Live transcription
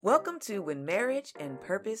Welcome to When Marriage and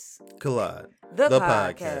Purpose Collide, the the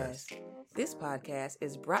podcast. podcast. This podcast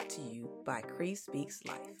is brought to you by Cree Speaks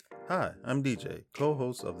Life. Hi, I'm DJ,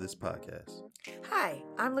 co-host of this podcast. Hi,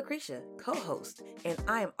 I'm Lucretia, co-host, and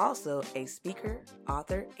I am also a speaker,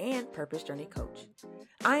 author, and purpose journey coach.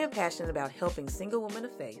 I am passionate about helping single women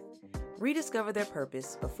of faith rediscover their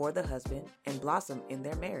purpose before the husband and blossom in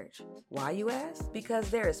their marriage. Why, you ask? Because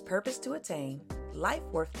there is purpose to attain, life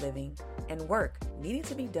worth living, and work needing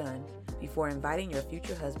to be done before inviting your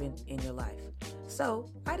future husband in your life.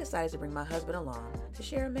 So I decided to bring my husband along to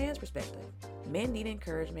share a man's perspective. Men need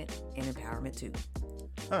encouragement and empowerment too.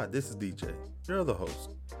 Hi, this is DJ, your other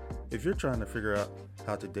host. If you're trying to figure out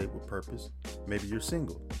how to date with purpose, maybe you're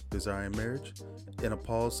single, desiring marriage, in a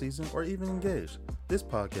pause season, or even engaged, this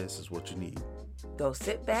podcast is what you need. Go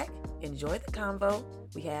sit back, enjoy the convo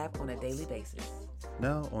we have on a daily basis.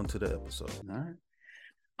 Now, on to the episode.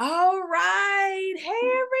 All right. Hey,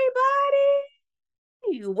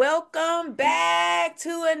 everybody. Welcome back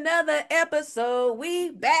to another episode.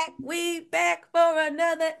 We back for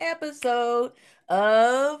another episode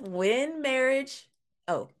of When Marriage.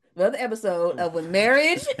 Another episode of When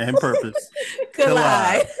Marriage And Purpose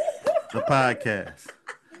Collide. The podcast.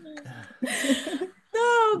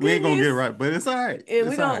 No, we ain't gonna get it right, but it's all right. Yeah,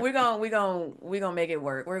 we're gonna make it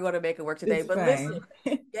work. We're gonna make it work today. It's but fine.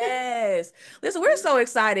 listen, we're so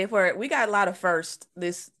excited for it. We got a lot of firsts.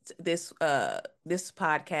 This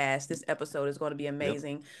podcast, this episode is going to be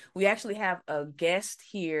amazing. Yep. We actually have a guest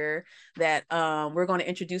here that we're going to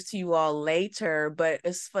introduce to you all later, but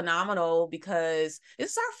it's phenomenal because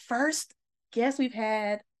this is our first guest we've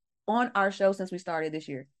had on our show since we started this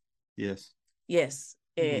year. Yes.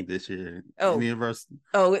 This year.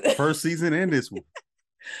 First season and this one.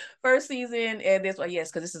 First season and this one,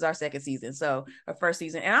 yes, because this is our second season. So our first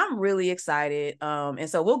season, and I'm really excited. And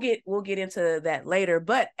so we'll get into that later.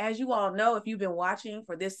 But as you all know, if you've been watching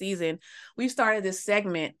for this season, we started this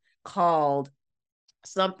segment called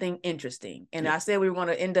Something Interesting. And I said we were going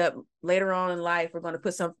to end up later on in life, we're going to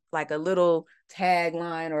put some like a little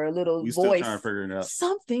tagline or a little voice. Still trying to figure it out.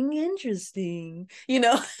 Something interesting, you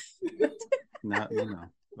know. Now you know.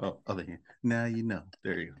 Oh, other hand. Now you know.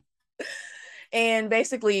 There you go. And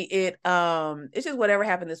basically it's just whatever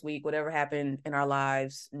happened this week, whatever happened in our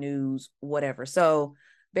lives, news, whatever. So,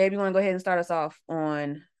 babe, you want to go ahead and start us off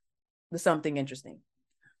on the Something Interesting?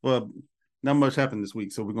 Well, not much happened this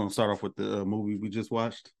week, so we're going to start off with the movie we just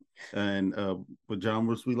watched and what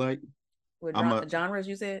genres we like. What genres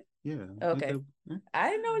you said? Yeah. Okay. I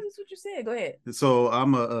didn't know that's what you said. Go ahead. So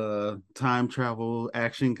I'm a time travel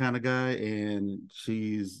action kind of guy, and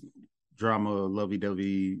she's drama,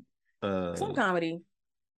 lovey-dovey. Some comedy,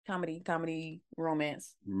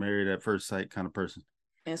 romance. Married at first sight kind of person.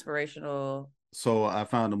 Inspirational. So I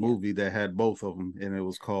found a movie that had both of them, and it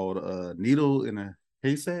was called Needle in a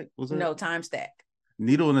Haystack. Was it? No, Time Stack.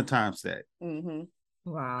 Needle in a Time Stack. Mm-hmm.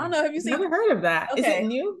 Wow. I don't know. Have you seen? Never heard of that. Okay. Is it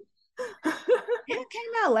new? It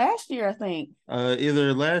came out last year, I think.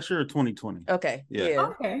 Either last year or 2020. Okay. Yeah.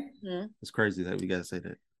 Okay. Mm-hmm. It's crazy that we gotta say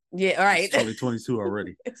that. Yeah. All right. It's 2022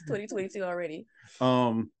 already. It's 2022 already.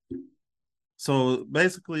 So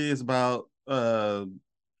basically, it's about a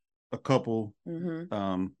couple.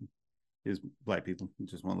 Mm-hmm. Is black people.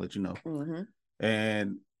 Just want to let you know. Mm-hmm.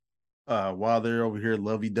 And while they're over here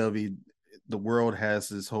lovey-dovey, the world has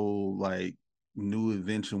this whole like new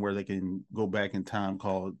invention where they can go back in time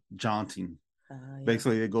called jaunting. Yeah.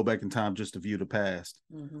 Basically, they go back in time just to view the past.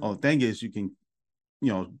 Mm-hmm. The thing is, you can,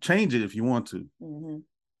 change it if you want to. Mm-hmm.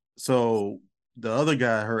 So the other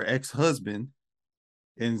guy, her ex-husband,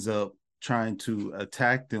 ends up trying to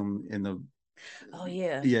attack them in the. Oh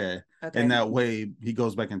yeah. Yeah. Okay. And that way, he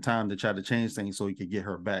goes back in time to try to change things so he could get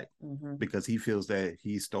her back, mm-hmm. because he feels that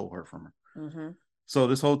he stole her from her. Mm-hmm. So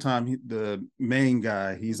this whole time, the main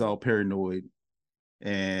guy, he's all paranoid.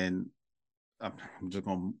 And I'm just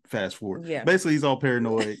gonna fast forward. Yeah. Basically, he's all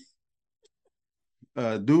paranoid.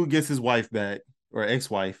 Dude gets his wife back, or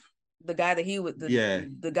ex-wife. The guy that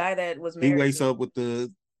the guy that was married. He wakes up with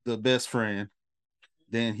the best friend.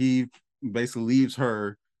 Then he basically leaves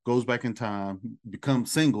her, goes back in time,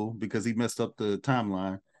 becomes single because he messed up the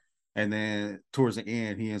timeline, and then towards the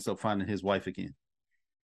end, he ends up finding his wife again.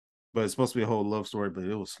 But it's supposed to be a whole love story, but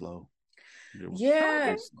it was slow.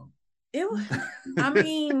 It was, I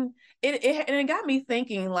mean, it got me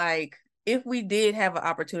thinking, like, if we did have an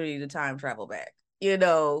opportunity to time travel back, Yeah,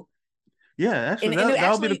 actually,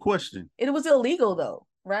 that would be the question. It was illegal, though.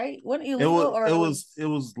 right? Wasn't illegal it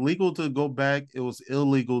was legal to go back. It was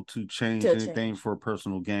illegal to change anything for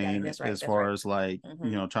personal gain, as far as like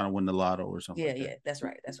trying to win the lotto or something. Yeah, yeah, that's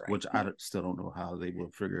right. Which I still don't know how they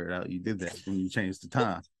will figure it out. You did that when you changed the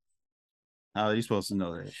time. How are you supposed to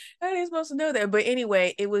know that? How are you supposed to know that? But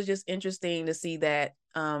anyway, it was just interesting to see that,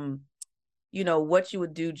 what you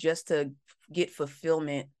would do just to get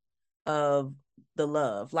fulfillment of the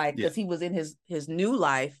love, like because he was in his new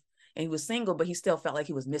life and he was single, but he still felt like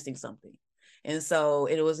he was missing something. And so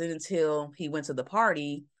it wasn't until he went to the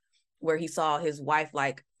party where he saw his wife,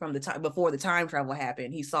 like from the time before the time travel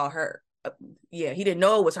happened, he saw her. He didn't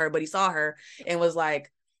know it was her, but he saw her and was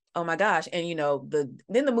like, oh my gosh. And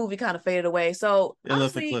then the movie kind of faded away. So it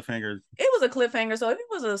left a cliffhanger. It was a cliffhanger. So if it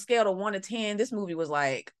was a scale of 1 to 10, this movie was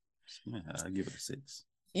like, I give it a 6.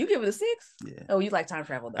 You give it a 6? Yeah. Oh, you like time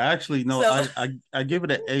travel though. Actually, no, so... I give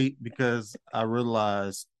it an 8 because I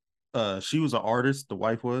realized she was an artist, the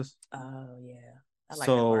wife was. Oh yeah. I like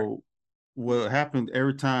that part. What happened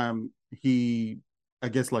every time I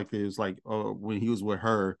guess like it was like when he was with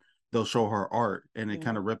her, they'll show her art and it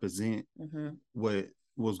kind of represent what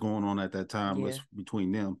was going on at that time was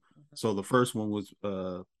between them. So the first one was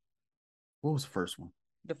what was the first one?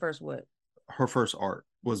 The first what? Her first art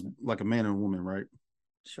was like a man and a woman, right?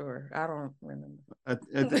 Sure, I don't remember.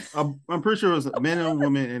 I'm pretty sure it was a man and a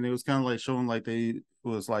woman, and it was kind of like showing like they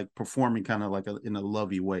was like performing kind of like in a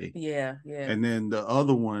lovey way. Yeah. And then the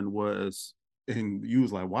other one was, and you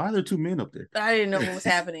was like, why are there 2 men up there? I didn't know what was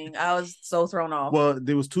happening. I was so thrown off. Well,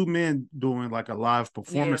 there was 2 men doing like a live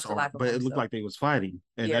performance art, but it looked like they was fighting,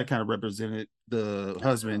 and that kind of represented the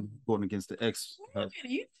husband going against the ex.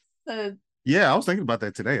 Yeah, I was thinking about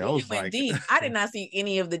that today. I was like, deep. I did not see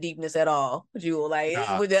any of the deepness at all. Jewel, like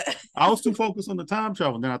I was too focused on the time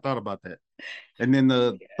travel. Then I thought about that, and then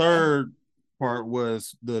the third part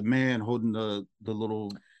was the man holding the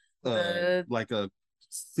little like a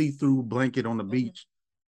see-through blanket on the beach,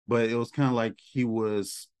 but it was kind of like he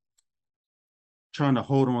was trying to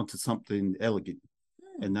hold on to something elegant,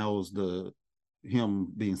 and that was him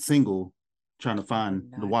being single, trying to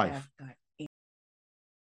find the wife.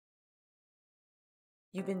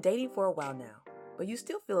 You've been dating for a while now, but you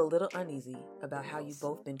still feel a little uneasy about how you've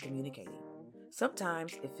both been communicating.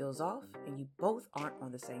 Sometimes it feels off and you both aren't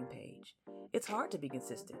on the same page. It's hard to be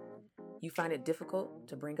consistent. You find it difficult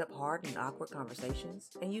to bring up hard and awkward conversations,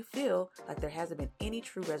 and you feel like there hasn't been any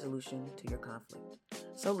true resolution to your conflict.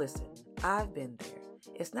 So listen, I've been there.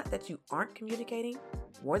 It's not that you aren't communicating.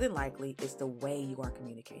 More than likely, it's the way you are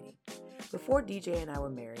communicating. Before DJ and I were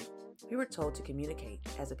married, we were told to communicate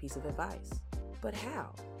as a piece of advice. But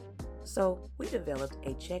how? So we developed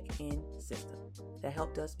a check-in system that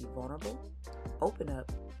helped us be vulnerable, open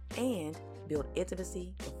up, and build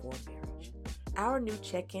intimacy before marriage. Our new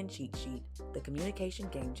check-in cheat sheet, The Communication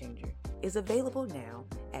Game Changer, is available now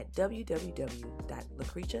at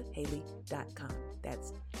www.lucretiahaley.com.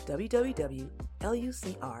 That's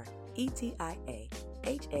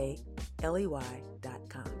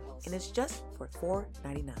www.lucretiahaley.com. And it's just for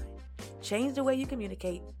 $4.99. Change the way you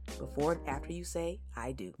communicate before and after you say,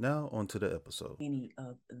 I do. Now, on to the episode. Any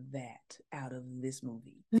of that out of this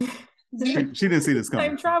movie. She didn't see this coming.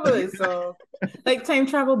 Time travel is so... like, time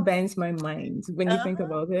travel bends my mind when you think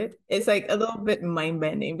about it. It's like a little bit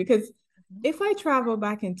mind-bending because if I travel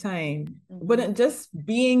back in time, wouldn't just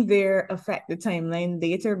being there affect the timeline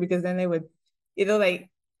later? Because then they would, like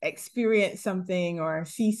experience something or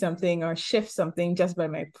see something or shift something just by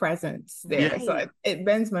my presence there. Right. So it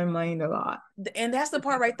bends my mind a lot. And that's the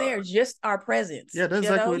part right there, just our presence. Yeah, that's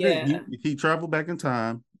exactly what it is. He traveled back in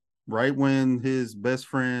time right when his best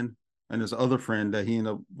friend and his other friend that he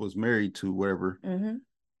ended up was married to, whatever,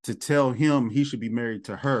 to tell him he should be married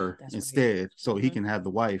to her instead, so he can have the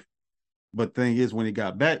wife. But the thing is, when he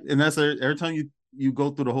got back, and that's every time you go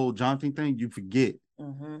through the whole jaunting thing, you forget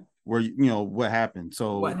where what happened.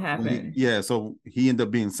 So what happened? So he ended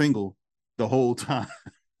up being single the whole time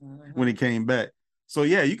when he came back. So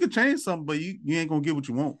yeah, you could change something, but you ain't gonna get what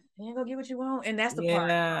you want. You ain't gonna get what you want, and that's the part.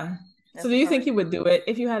 Yeah. So do you think he would do it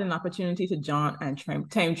if you had an opportunity to jaunt and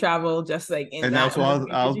time travel, just like in and that? That's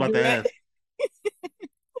what I was about to ask.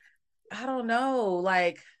 I don't know.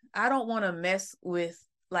 Like, I don't want to mess with.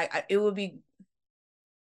 Like, it would be.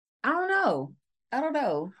 I don't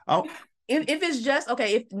know. If it's just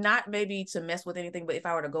okay, if not maybe to mess with anything, but if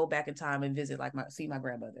I were to go back in time and visit, like see my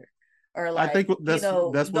grandmother, or like, I think that's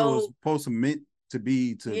what it was supposed to meant to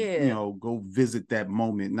be, to go visit that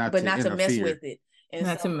moment, not to mess with it. And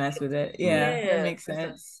not to mess with it. Yeah, that makes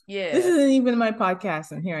sense. Yeah. This isn't even my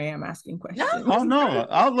podcast, and here I am asking questions. Oh no.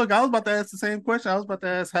 I was about to ask the same question. I was about to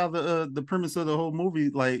ask how the premise of the whole movie,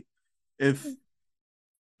 like if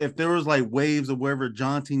if there was like waves of wherever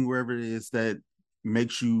jaunting, wherever it is that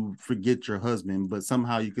makes you forget your husband, but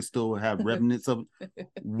somehow you could still have remnants of,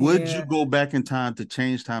 would you go back in time to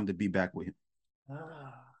change time to be back with him?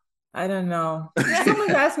 I don't know.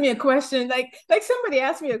 Someone's asked me a question, like somebody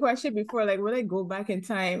asked me a question before, like, would I go back in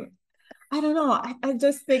time? I don't know. I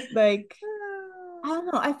just think like, I don't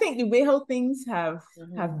know. I think the way how things have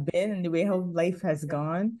been and the way how life has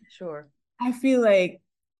gone. Sure. I feel like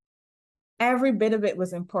every bit of it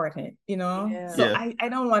was important, you know? Yeah. So I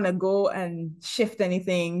don't want to go and shift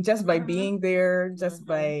anything just by being there, just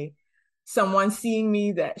by someone seeing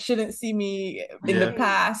me that shouldn't see me in the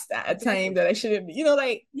past at a time that I shouldn't be, you know,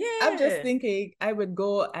 like, I'm just thinking I would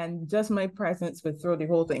go and just my presence would throw the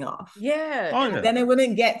whole thing off. Yeah. Oh, yeah. Then I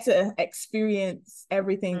wouldn't get to experience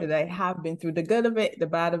everything that I have been through, the good of it, the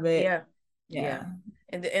bad of it. Yeah.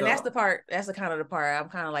 And that's the part, that's the kind of the part I'm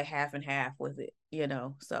kind of like half and half with it, you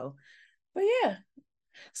know? So, but yeah,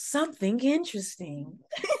 something interesting.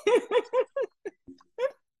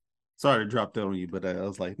 Sorry to drop that on you, but I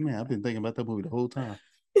was like, man, I've been thinking about that movie the whole time.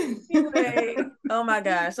 Anyway, oh my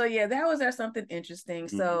gosh. So yeah, that was something interesting.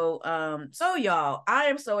 So so y'all, I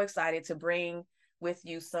am so excited to bring with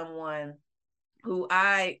you someone who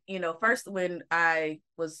I, you know, first when I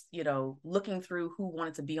was, you know, looking through who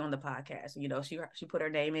wanted to be on the podcast, you know, she put her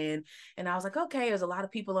name in and I was like, okay, there's a lot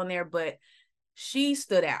of people on there, but she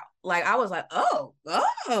stood out. Like I was like, oh.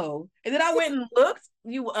 And then I went and looked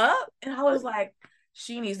you up and I was like,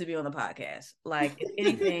 she needs to be on the podcast. Like if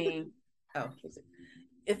anything,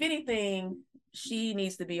 if anything, she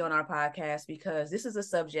needs to be on our podcast because this is a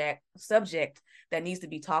subject that needs to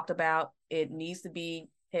be talked about. It needs to be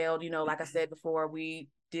held, you know, like I said before, we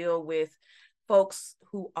deal with folks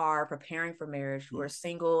who are preparing for marriage, who are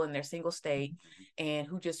single in their single state and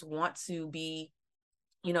who just want to be,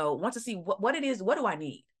 you know, want to see what it is. What do I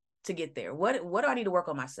need to get there? What do I need to work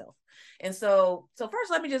on myself? And so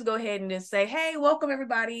first, let me just go ahead and just say, hey, welcome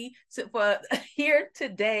everybody for here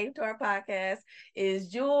today to our podcast is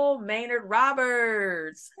Jewel Maynard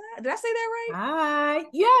Roberts. Did I say that right? Hi.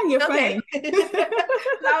 Yeah, you're fine.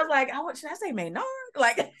 I was like, should I say Maynard?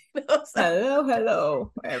 Like, you know, so.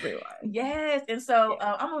 Hello, everyone. Yes. And so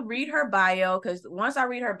I'm going to read her bio because once I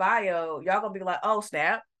read her bio, y'all going to be like, oh,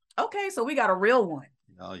 snap. Okay, so we got a real one.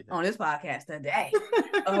 Oh, yeah. On this podcast today.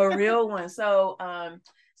 A real one. So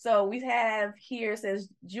we have here, it says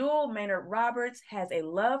Jewel Maynard Roberts has a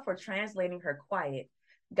love for translating her quiet,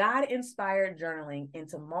 God-inspired journaling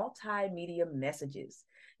into multimedia messages.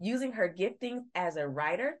 Using her gifting as a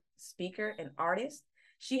writer, speaker, and artist,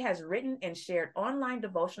 she has written and shared online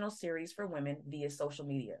devotional series for women via social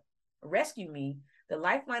media. Rescue Me, The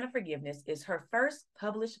Lifeline of Forgiveness is her first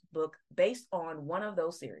published book based on one of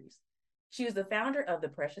those series. She is the founder of The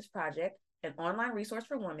Precious Project, an online resource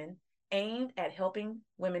for women aimed at helping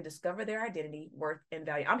women discover their identity, worth, and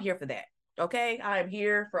value. I'm here for that. Okay, I am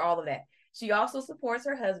here for all of that. She also supports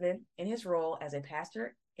her husband in his role as a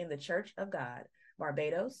pastor in the Church of God,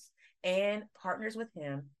 Barbados, and partners with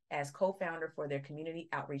him as co-founder for their community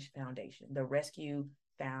outreach foundation, the Rescue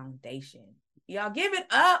Foundation. Y'all give it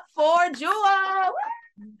up for Jewel. Hi.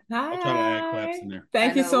 I'll try to add claps in there.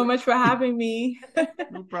 Thank you so much for having me.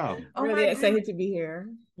 No problem. Really excited to be here.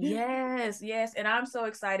 Yes. And I'm so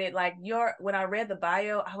excited. Like when I read the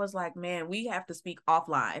bio, I was like, man, we have to speak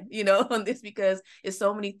offline, you know, on this because it's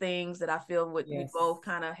so many things that I feel we both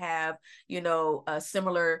kind of have, you know,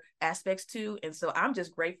 similar aspects to. And so I'm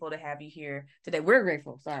just grateful to have you here today. We're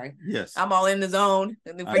grateful. Sorry. Yes. I'm all in the zone.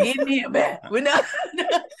 Forgive me. We're not.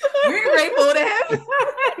 We're grateful to have you.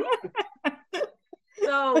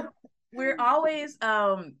 So we're always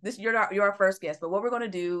you're our first guest, but what we're going to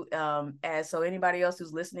do so anybody else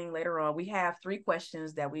who's listening later on, we have 3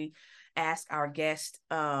 questions that we ask our guest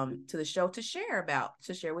to the show to share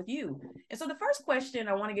with you. And so the first question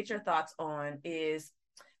I want to get your thoughts on is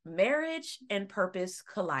marriage and purpose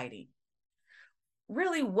colliding.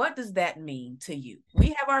 Really, what does that mean to you? We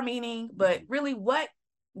have our meaning, but really, what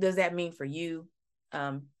does that mean for you?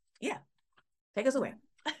 Take us away.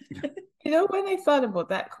 You know, when I thought about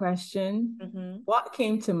that question, what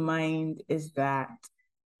came to mind is that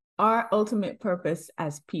our ultimate purpose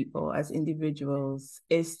as people, as individuals,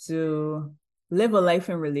 is to live a life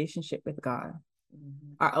in relationship with God.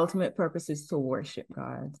 Our ultimate purpose is to worship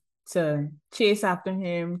God, to chase after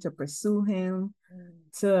him, to pursue him,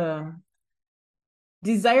 to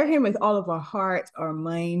desire him with all of our heart, our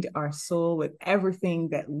mind, our soul, with everything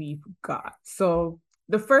that we've got. So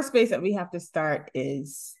the first place that we have to start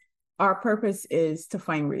is our purpose is to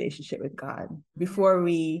find relationship with God before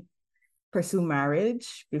we pursue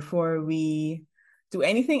marriage, before we do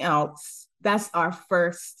anything else. That's our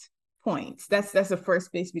first points. That's the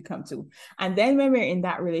first place we come to. And then when we're in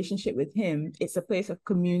that relationship with him, it's a place of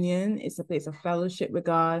communion, it's a place of fellowship with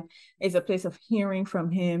God, it's a place of hearing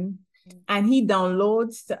from him. And he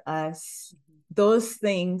downloads to us those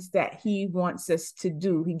things that he wants us to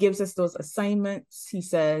do. He gives us those assignments. He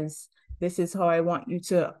says, this is how I want you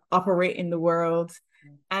to operate in the world.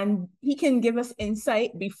 And he can give us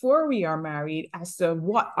insight before we are married as to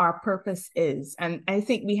what our purpose is. And I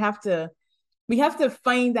think we have to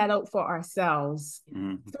find that out for ourselves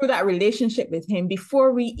through that relationship with him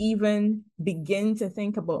before we even begin to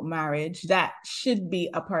think about marriage. That should be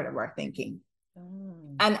a part of our thinking.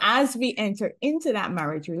 And as we enter into that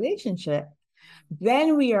marriage relationship,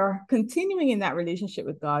 then we are continuing in that relationship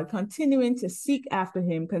with God, continuing to seek after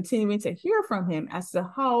him, continuing to hear from him as to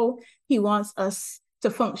how he wants us to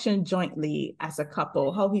function jointly as a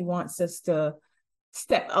couple, how he wants us to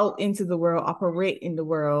step out into the world, operate in the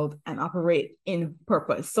world, and operate in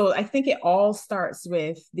purpose. So I think it all starts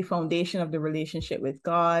with the foundation of the relationship with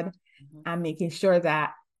God and making sure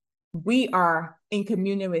that we are in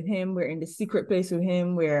communion with him, we're in the secret place with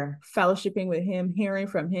him, we're fellowshipping with him, hearing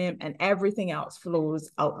from him, and everything else flows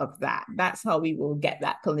out of that. That's how we will get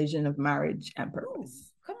that collision of marriage and purpose.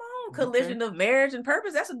 Ooh, come on, collision of marriage and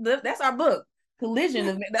purpose. That's our book, collision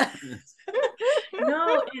of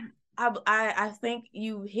no. And I think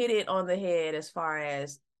you hit it on the head as far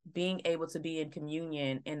as being able to be in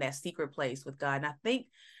communion in that secret place with God. And I think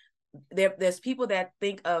there's people that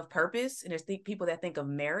think of purpose and there's people that think of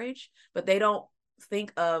marriage, but they don't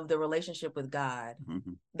think of the relationship with God.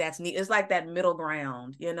 That's neat. It's like that middle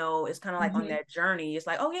ground, it's kind of like on that journey. It's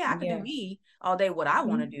like, oh yeah, I can do me all day, what I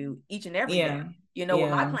want to do each and every day.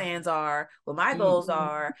 What my plans are, what my goals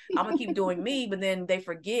are. I'm gonna keep doing me, but then they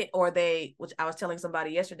forget, which I was telling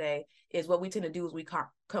somebody yesterday, is what we tend to do is we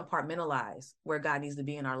compartmentalize where God needs to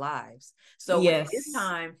be in our lives. So when it's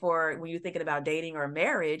time for, when you're thinking about dating or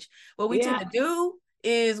marriage, what we tend to do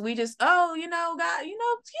is we just, God, you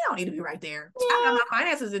don't need to be right there. I got my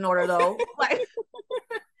finances in order though.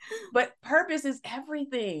 But purpose is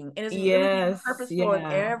everything. And it's really purposeful in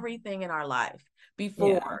everything in our life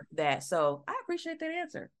before that. So I appreciate that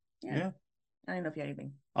answer. Yeah. I didn't know if you had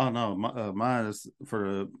anything. Oh no, mine is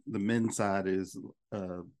for the men's side is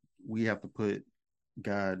we have to put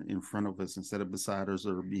God in front of us instead of beside us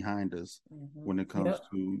or behind us when it comes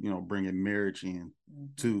to bringing marriage in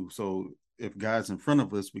too. So if God's in front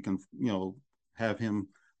of us, we can have him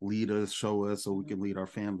lead us, show us, so we can lead our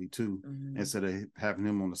family too, instead of having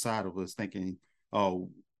him on the side of us thinking, oh,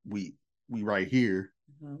 we right here,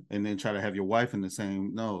 and then try to have your wife in the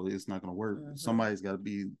same. No, it's not going to work. Somebody's got to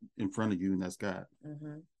be in front of you, and that's God.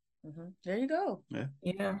 There you go.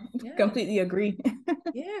 Yeah. Completely agree.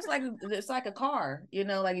 It's like a car,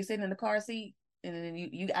 like you're sitting in the car seat, and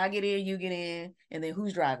then I get in, you get in, and then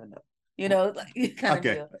who's driving them? Kind of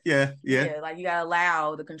deal. Yeah. Like you gotta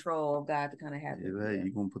allow the control of God to kind of happen.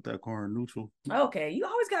 You're gonna put that car in neutral. Okay, you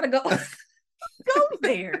always gotta go go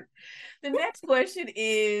there. The next question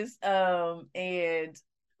is, and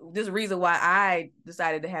there's a reason why I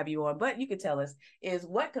decided to have you on, but you can tell us, is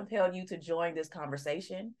what compelled you to join this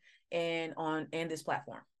conversation and this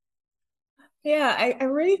platform? Yeah, I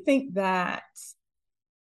really think that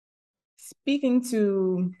speaking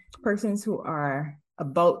to persons who are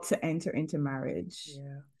about to enter into marriage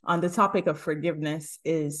on the topic of forgiveness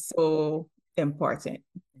is so important.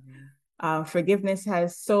 Forgiveness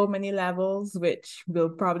has so many levels, which we'll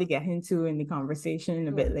probably get into in the conversation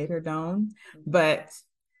a bit later down. But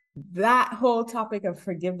that whole topic of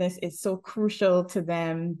forgiveness is so crucial to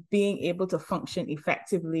them being able to function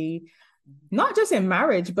effectively, not just in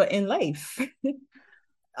marriage, but in life.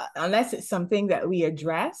 Unless it's something that we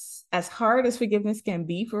address, as hard as forgiveness can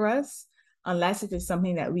be for us, unless it is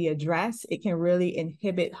something that we address, it can really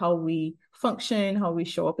inhibit how we function, how we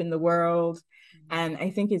show up in the world. And I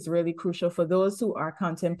think it's really crucial for those who are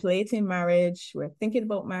contemplating marriage, who are thinking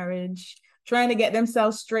about marriage, trying to get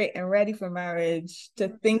themselves straight and ready for marriage, to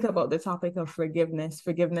think about the topic of forgiveness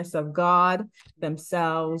of God,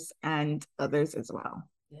 themselves, and others as well.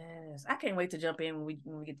 Yes, I can't wait to jump in when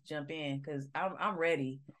we get to jump in, because I'm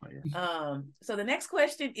ready. So the next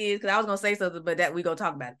question is, because I was gonna say something, but that we're gonna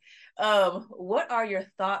talk about it. What are your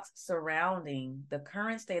thoughts surrounding the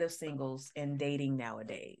current state of singles and dating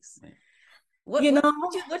nowadays? What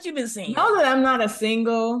you been seeing? Now that I'm not a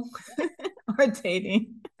single or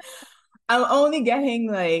dating, I'm only getting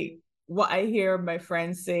like what I hear my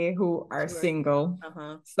friends say who are single.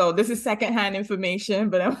 So this is secondhand information,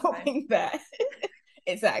 but I'm hoping that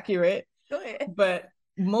it's accurate. Go ahead. But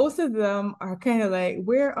most of them are kind of like,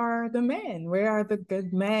 where are the men? Where are the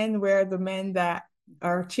good men? Where are the men that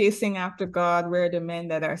are chasing after God? Where are the men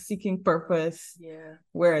that are seeking purpose? Yeah.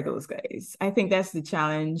 Where are those guys? I think that's the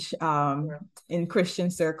challenge Yeah. in Christian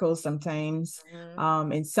circles sometimes.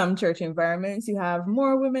 Mhm. In some church environments, you have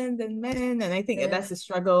more women than men. And I think Yeah. that's a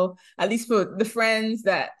struggle, at least for the friends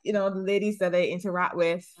that, the ladies that I interact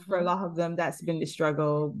with, for a Mhm. lot of them, that's been the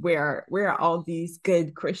struggle. Where are all these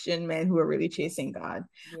good Christian men who are really chasing God?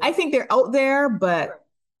 I Yeah. think they're out there, but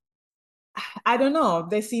I don't know.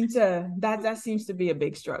 That seems to be a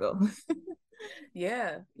big struggle.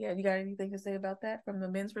 Yeah. Yeah. You got anything to say about that from the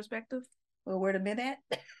men's perspective? Or where the men at?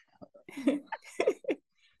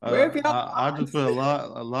 Where have y'all I just feel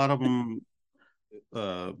a lot of them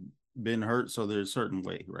been hurt, so they're a certain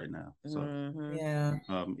way right now. So Mhm. Yeah.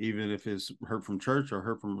 even if it's hurt from church or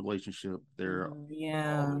hurt from relationship, they're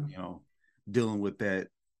Yeah. all, dealing with that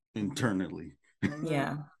internally.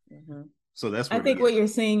 Yeah. Mhm. So that's I where think they're what you're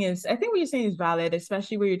saying is valid,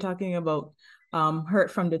 especially where you're talking about hurt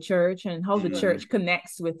from the church and how the Sure. church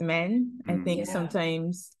connects with men. I think Yeah.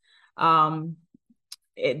 sometimes um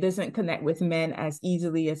it doesn't connect with men as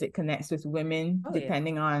easily as it connects with women, Oh yeah.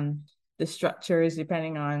 depending on the structures,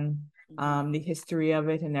 depending on Mhm. the history of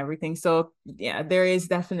it and everything. So yeah, there is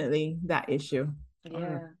definitely that issue.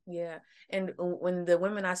 Yeah, yeah. And when the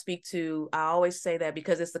women I speak to, I always say that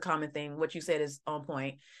because it's the common thing. What you said is on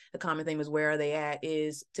point. The common thing is where are they at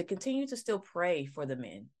is to continue to still pray for the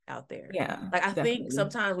men out there. Yeah, Like I think definitely.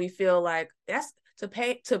 sometimes we feel like that's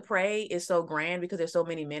to pray is so grand because there's so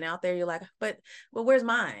many men out there. You're like, but where's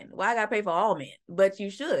mine? Why I gotta pray for all men? But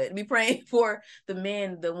you should be praying for the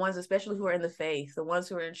men, the ones especially who are in the faith, the ones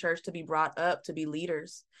who are in church to be brought up to be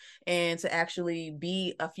leaders and to actually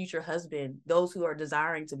be a future husband, those who are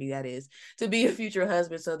desiring to be, that is, to be a future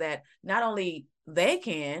husband, so that not only they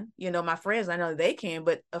can, my friends, I know they can,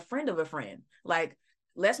 but a friend of a friend. Like,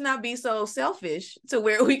 let's not be so selfish to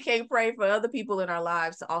where we can't pray for other people in our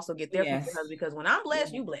lives to also get their future Yes. husband, because when I'm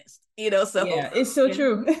blessed, Yeah. you blessed, so Yeah, it's so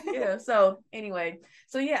true. yeah. So anyway,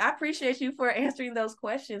 so yeah, I appreciate you for answering those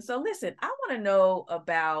questions. So listen, I want to know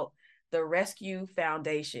about the Rescue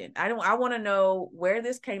Foundation. I want to know where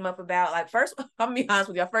this came up about. Like, first, I'm gonna be honest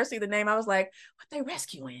with you. I first see the name, I was like, what they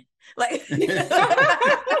rescuing? Like, what is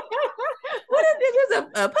this? Just a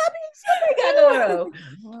puppy? What they got going on?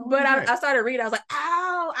 But I started reading. I was like,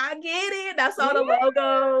 oh, I get it. I saw the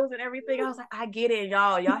logos and everything. I was like, I get it,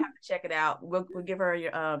 y'all. Y'all have to check it out. We'll give her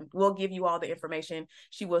your we'll give you all the information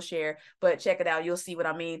she will share. But check it out. You'll see what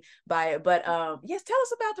I mean by it. But yes, tell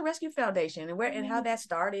us about the Rescue Foundation and where and how that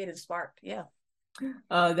started and sparked. Yeah.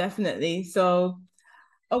 Definitely. So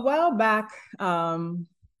a while back, my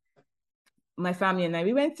family and I,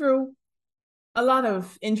 we went through a lot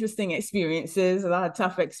of interesting experiences, a lot of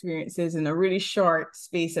tough experiences in a really short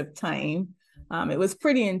space of time. It was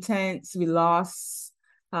pretty intense. We lost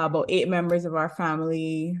about 8 members of our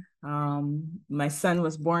family. My son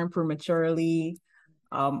was born prematurely.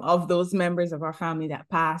 Of those members of our family that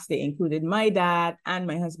passed, they included my dad and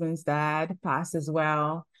my husband's dad passed as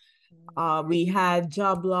well. We had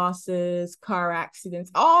job losses, car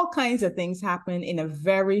accidents, all kinds of things happen in a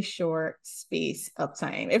very short space of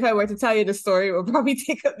time. If I were to tell you the story, it would probably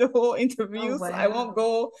take up the whole interview. Oh, wow. So I won't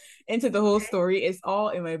go into the whole story. It's all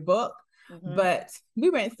in my book. Mm-hmm. But we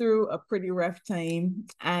went through a pretty rough time.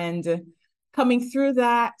 And coming through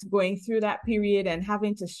that, going through that period and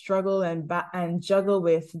having to struggle and juggle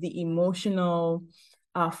with the emotional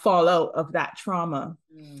fallout of that trauma,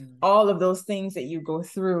 all of those things that you go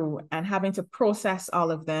through and having to process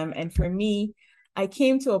all of them. And for me, I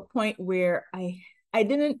came to a point where I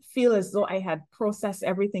didn't feel as though I had processed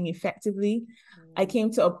everything effectively. I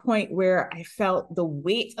came to a point where I felt the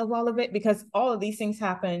weight of all of it, because all of these things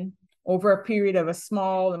happen over a period of a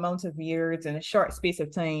small amount of years in a short space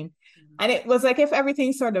of time. And it was like if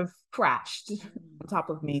everything sort of crashed on top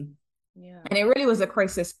of me. Yeah. And it really was a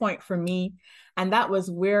crisis point for me. And that was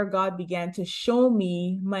where God began to show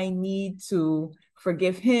me my need to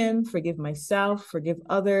forgive him, forgive myself, forgive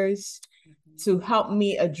others, to help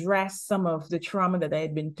me address some of the trauma that I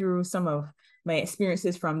had been through, some of my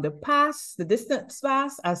experiences from the past, the distant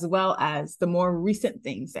past, as well as the more recent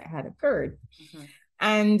things that had occurred.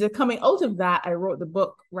 And coming out of that, I wrote the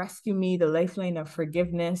book, Rescue Me, The Lifeline of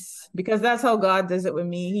Forgiveness, because that's how God does it with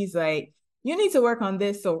me. He's like, you need to work on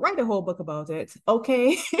this, so write a whole book about it.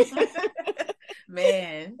 Okay.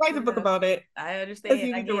 Man. Write a book about it. I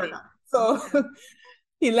understand. I get it. So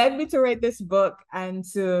he led me to write this book and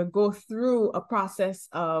to go through a process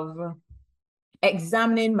of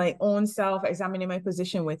examining my own self, examining my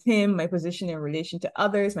position with him, my position in relation to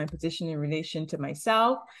others, my position in relation to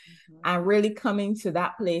myself, and really coming to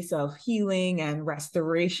that place of healing and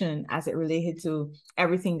restoration as it related to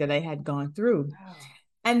everything that I had gone through. Wow.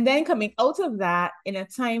 And then coming out of that in a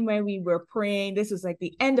time when we were praying, this was like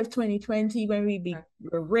the end of 2020, when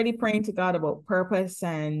were really praying to God about purpose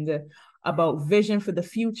and about vision for the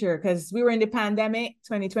future, because we were in the pandemic.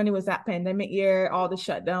 2020 was that pandemic year, all the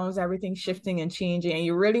shutdowns, everything shifting and changing. And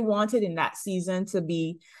you really wanted in that season to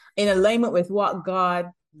be in alignment with what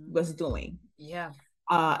God was doing. Yeah.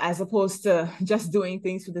 As opposed to just doing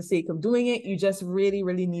things for the sake of doing it. You just really,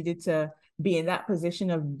 really needed to be in that position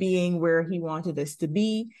of being where he wanted us to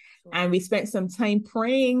be. Sure. And we spent some time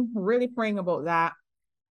praying, really praying about that.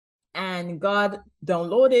 And God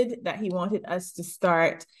downloaded that he wanted us to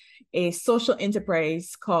start a social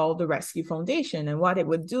enterprise called the Rescue Foundation. And what it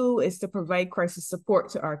would do is to provide crisis support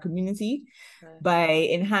to our community by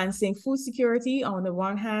enhancing food security on the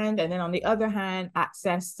one hand, and then on the other hand,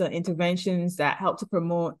 access to interventions that help to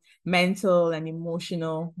promote mental and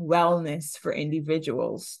emotional wellness for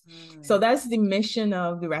individuals. So that's the mission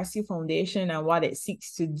of the Rescue Foundation and what it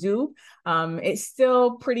seeks to do. It's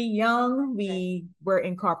still pretty young. We were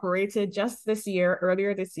incorporated just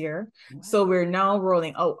earlier this year. Wow. So we're now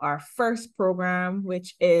rolling out our first program,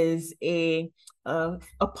 which is a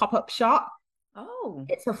pop-up shop. Oh,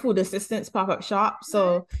 it's a food assistance pop-up shop.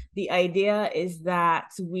 So the idea is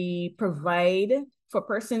that we provide for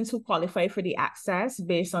persons who qualify for the access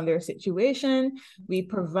based on their situation. We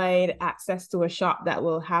provide access to a shop that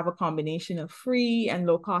will have a combination of free and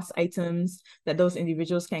low-cost items that those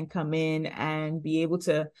individuals can come in and be able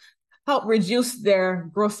to help reduce their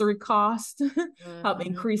grocery cost, help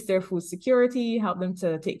increase their food security, help them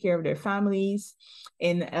to take care of their families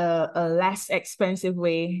in a less expensive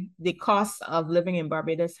way. The cost of living in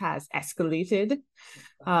Barbados has escalated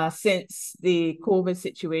since the COVID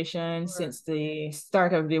situation, since the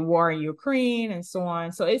start of the war in Ukraine and so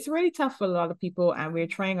on. So it's really tough for a lot of people, and we're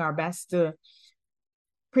trying our best to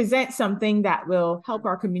present something that will help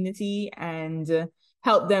our community and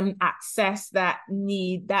help them access that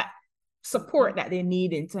need, that support that they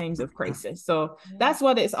need in times of crisis. So that's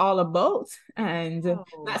what it's all about. And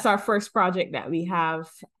that's our first project that we have.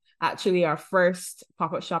 Actually, our first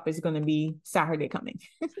pop-up shop is going to be Saturday coming.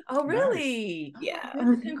 Oh, really? Nice. Yeah.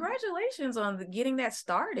 Oh, congratulations on getting that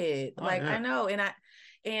started. I know.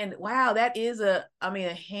 And wow, that is a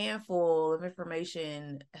handful of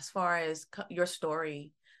information as far as your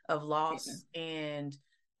story of loss and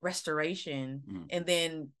restoration, and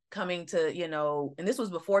then coming to, and this was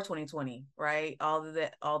before 2020, right?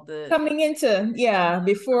 Coming into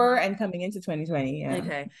before and coming into 2020.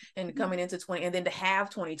 Okay. And coming into 20, and then to have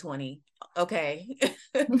 2020, okay.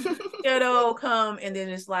 Come, and then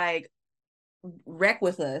it's like wreck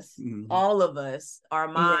with us, all of us, our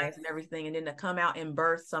minds and everything, and then to come out and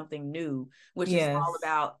birth something new, which is all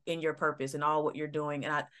about in your purpose and all what you're doing.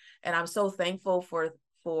 And I'm so thankful for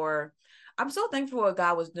what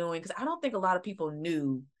God was doing, because I don't think a lot of people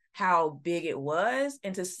knew how big it was,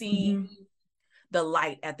 and to see the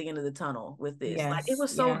light at the end of the tunnel with this. Like, it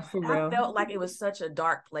was so, I felt like it was such a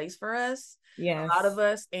dark place for us, a lot of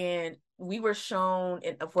us, and we were shown,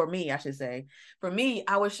 for me,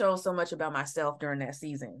 I was shown so much about myself during that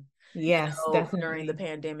season. Definitely. During the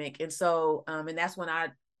pandemic. And so, and that's when I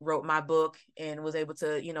wrote my book and was able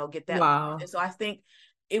to, get that. Wow. And so I think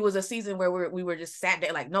it was a season where we were just sat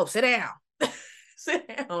there like, no, sit down. Sit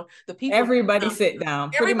down. The people. Everybody sit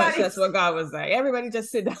down. Pretty much that's what God was like. Everybody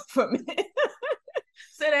just sit down for a minute.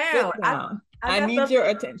 Sit down. Sit down. I need your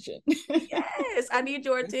attention. Yes, I need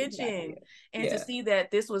your attention. And to see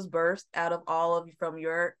that this was birthed out of from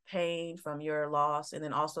your pain, from your loss, and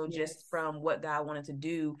then also just from what God wanted to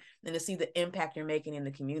do, and to see the impact you're making in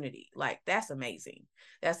the community. Like, that's amazing.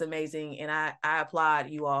 That's amazing. And I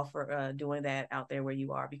applaud you all for doing that out there where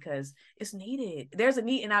you are, because it's needed. There's a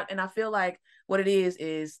need. And I feel like what it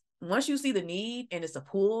is once you see the need and it's a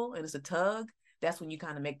pull and it's a tug, that's when you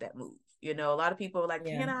kind of make that move. A lot of people are like,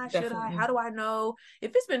 can I, should I, how do I know?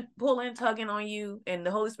 If it's been pulling, tugging on you, and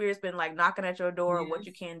the Holy Spirit's been like knocking at your door, what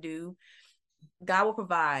you can do, God will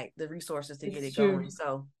provide the resources to get it going.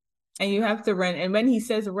 So, and you have to run. And when he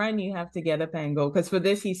says run, you have to get up and go. Because for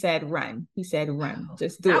this, he said run.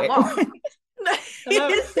 Just do it.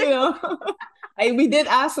 We did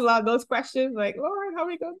ask a lot of those questions, like, Lord, how are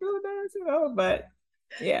we gonna do this? But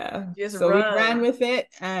just so we ran with it,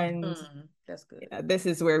 and that's good. This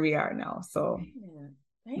is where we are now. So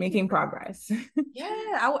making progress.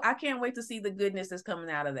 I can't wait to see the goodness that's coming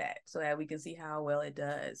out of that, so that we can see how well it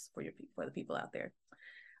does for the people out there.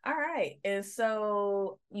 All right. And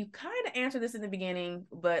so you kind of answered this in the beginning,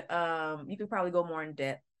 but you could probably go more in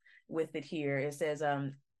depth with it here. It says,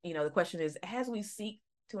 the question is, as we seek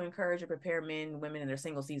to encourage and prepare men and women in their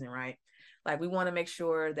single season, right? Like we want to make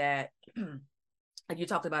sure that like you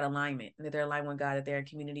talked about alignment, that they're aligned with God, that they're in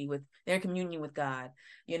communion with God.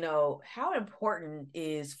 How important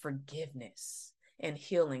is forgiveness and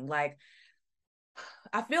healing? Like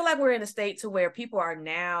I feel like we're in a state to where people are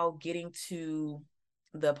now getting to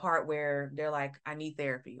the part where they're like, I need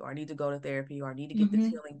therapy, or I need to go to therapy, or I need to get this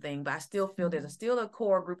healing thing. But I still feel there's still a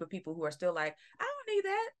core group of people who are still like, I don't need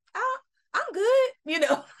that. I'm good.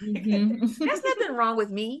 There's nothing wrong with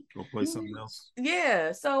me. Go play something else.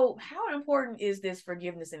 Yeah. So how important is this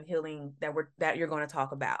forgiveness and healing that you're going to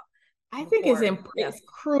talk about? I think it's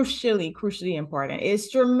crucially important. It's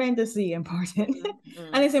tremendously important.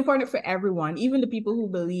 And it's important for everyone, even the people who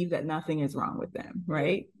believe that nothing is wrong with them,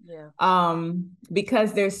 right? Yeah.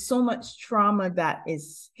 Because there's so much trauma that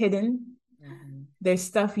is hidden. There's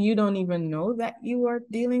stuff you don't even know that you're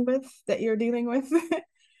dealing with.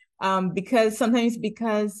 Because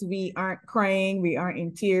we aren't crying, we aren't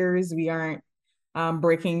in tears, we aren't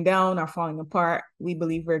breaking down or falling apart, we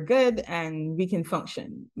believe we're good and we can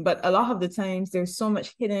function. But a lot of the times there's so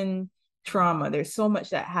much hidden trauma. There's so much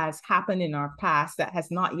that has happened in our past that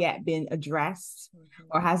has not yet been addressed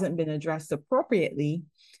or hasn't been addressed appropriately.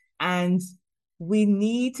 And we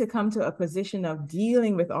need to come to a position of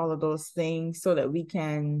dealing with all of those things so that we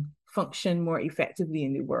can function more effectively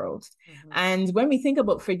in the world. And when we think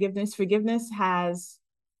about forgiveness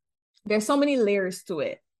there's so many layers to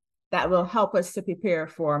it that will help us to prepare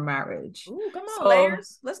for marriage. Ooh, come on,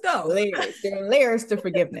 layers. Let's go. Layers. There are layers to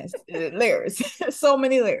forgiveness. Layers. So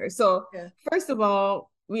many layers. So first of all,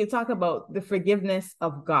 we talk about the forgiveness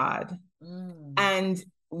of God. And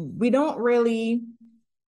we don't really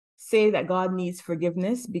say that God needs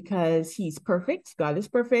forgiveness because he's perfect. God is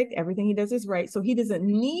perfect. Everything he does is right. So he doesn't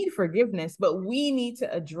need forgiveness, but we need to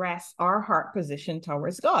address our heart position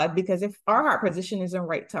towards God, because if our heart position isn't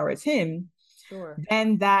right towards him,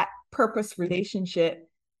 then that purpose relationship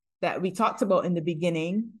that we talked about in the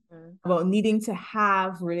beginning, about needing to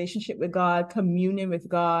have relationship with God, communion with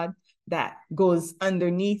God, that goes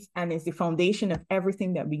underneath and is the foundation of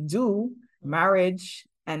everything that we do, marriage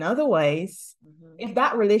and otherwise, if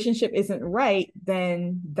that relationship isn't right,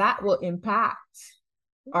 then that will impact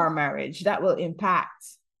our marriage, that will impact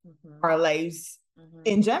our lives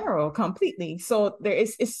in general completely. So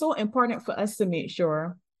it's so important for us to make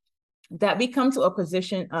sure that we come to a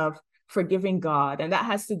position of forgiving God. And that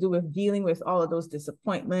has to do with dealing with all of those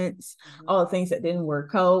disappointments, all the things that didn't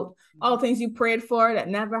work out, all the things you prayed for that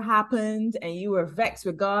never happened. And you were vexed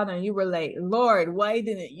with God and you were like, Lord, why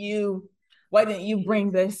didn't you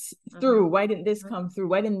bring this through? Why didn't this come through?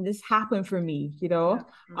 Why didn't this happen for me? In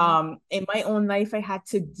my own life, I had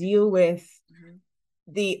to deal with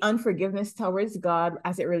the unforgiveness towards God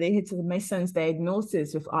as it related to my son's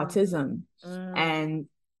diagnosis with autism. And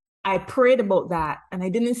I prayed about that and I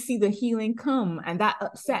didn't see the healing come, and that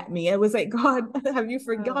upset me. I was like, God, have you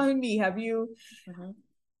forgotten me? Have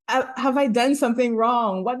I done something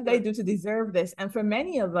wrong? What did I do to deserve this? And for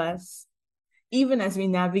many of us, even as we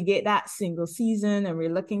navigate that single season and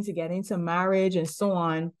we're looking to get into marriage and so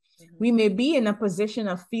on, we may be in a position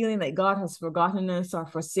of feeling like God has forgotten us or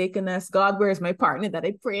forsaken us. God, where's my partner that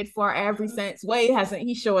I prayed for every since? Why hasn't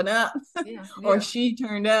he shown up? Or she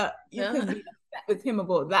turned up? You could be upset with him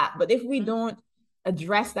about that. But if we don't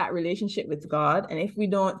address that relationship with God, and if we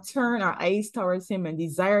don't turn our eyes towards him and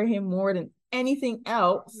desire him more than anything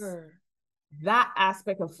else, that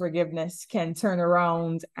aspect of forgiveness can turn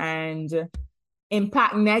around and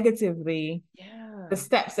impact negatively the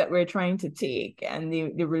steps that we're trying to take and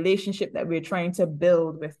the relationship that we're trying to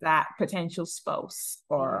build with that potential spouse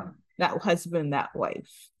or that husband, that wife.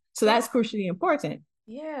 So that's crucially important.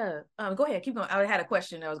 Yeah. Go ahead. Keep going. I had a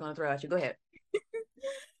question I was going to throw at you. Go ahead.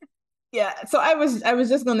 Yeah. So I was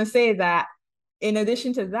just going to say that in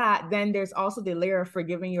addition to that, then there's also the layer of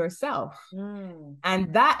forgiving yourself.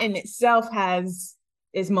 And that in itself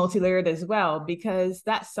is multi-layered as well, because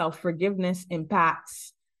that self-forgiveness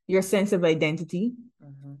impacts your sense of identity.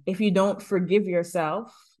 If you don't forgive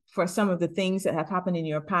yourself for some of the things that have happened in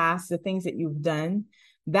your past, the things that you've done,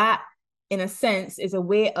 that in a sense is a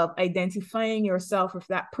way of identifying yourself with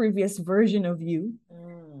that previous version of you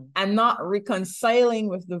and not reconciling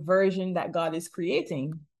with the version that God is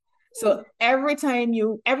creating. So every time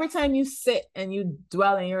you sit and you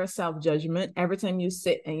dwell in your self-judgment, every time you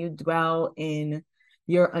sit and you dwell in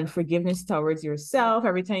your unforgiveness towards yourself,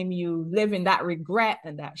 every time you live in that regret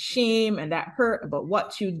and that shame and that hurt about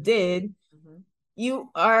what you did, you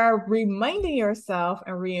are reminding yourself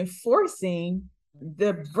and reinforcing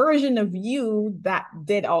the version of you that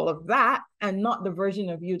did all of that and not the version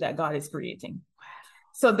of you that God is creating.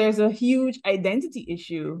 So there's a huge identity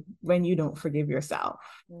issue when you don't forgive yourself.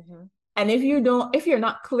 Mm-hmm. And if you're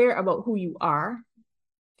not clear about who you are,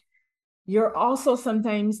 you're also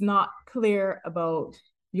sometimes not clear about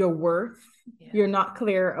your worth. Yeah. You're not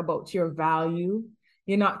clear about your value.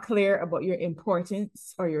 You're not clear about your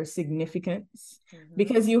importance or your significance, mm-hmm.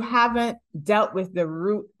 because you haven't dealt with the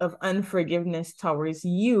root of unforgiveness towards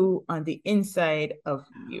you on the inside of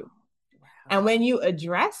you. Wow. And when you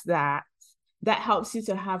address that, that helps you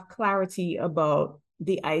to have clarity about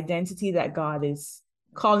the identity that God is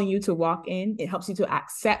calling you to walk in. It helps you to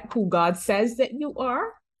accept who God says that you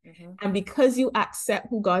are. Mm-hmm. And because you accept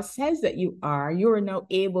who God says that you are now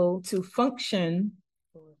able to function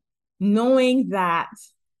knowing that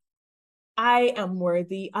I am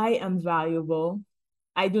worthy, I am valuable.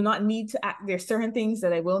 I do not need to act. There's certain things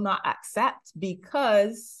that I will not accept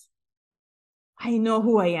because I know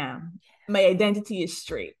who I am. My identity is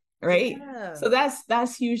straight, right? Yeah. So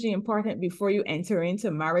that's hugely important before you enter into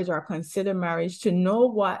marriage or consider marriage, to know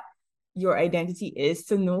what your identity is,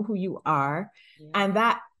 to know who you are. Yeah. And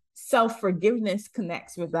that self-forgiveness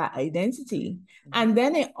connects with that identity. Mm-hmm. And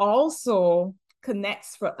then it also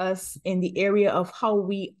connects for us in the area of how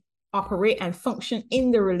we operate and function in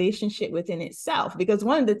the relationship within itself. Because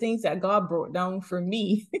one of the things that God brought down for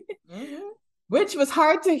me, mm-hmm. which was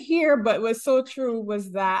hard to hear, but was so true,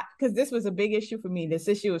 was that, because this was a big issue for me, this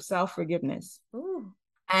issue of self-forgiveness. Ooh.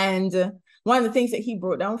 And one of the things that he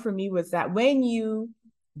brought down for me was that when you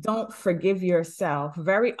don't forgive yourself,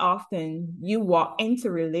 very often you walk into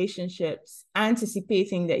relationships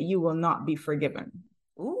anticipating that you will not be forgiven.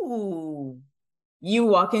 Ooh. You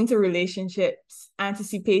walk into relationships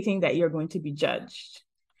anticipating that you're going to be judged,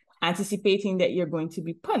 anticipating that you're going to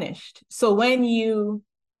be punished. So when you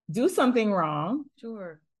do something wrong,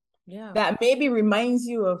 sure, yeah, that maybe reminds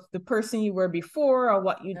you of the person you were before or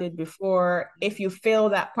what you did before, if you fail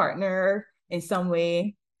that partner in some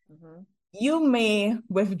way, mm-hmm. you may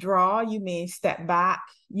withdraw, you may step back,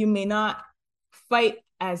 you may not fight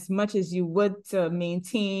as much as you would to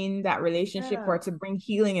maintain that relationship, or to bring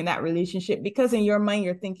healing in that relationship, because in your mind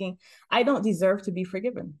you're thinking, I don't deserve to be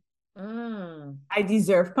forgiven. I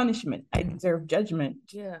deserve punishment. I deserve judgment.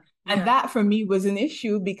 Yeah. And that for me was an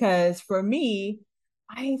issue, because for me,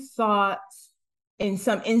 I thought in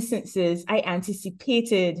some instances I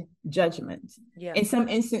anticipated judgment. Yeah. In some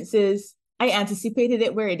instances, I anticipated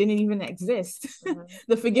it where it didn't even exist. Mm-hmm.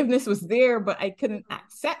 The forgiveness was there, but I couldn't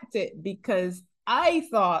accept it because I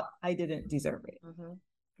thought I didn't deserve it. Mm-hmm.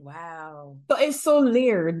 Wow. So it's so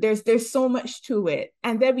layered. There's so much to it.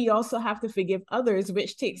 And then we also have to forgive others,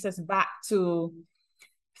 which takes us back to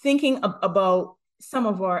thinking about some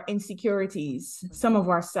of our insecurities, mm-hmm. some of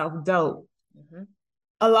our self-doubt. Mm-hmm.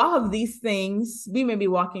 A lot of these things, we may be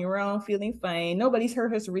walking around feeling fine. Nobody's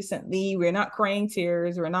hurt us recently. We're not crying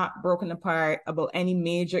tears. We're not broken apart about any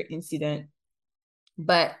major incident.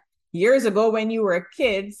 But years ago, when you were a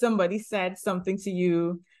kid, somebody said something to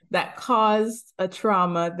you that caused a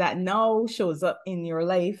trauma that now shows up in your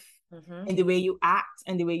life, mm-hmm. in the way you act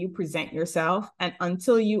and the way you present yourself. And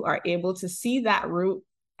until you are able to see that root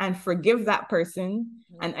and forgive that person,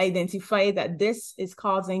 mm-hmm. and identify that this is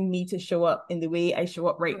causing me to show up in the way I show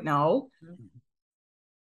up right now, mm-hmm.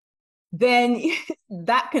 then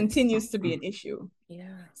that continues to be an issue.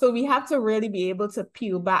 Yeah. So we have to really be able to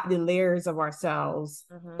peel back the layers of ourselves,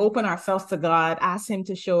 mm-hmm. open ourselves to God, ask him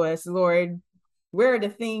to show us, Lord, where are the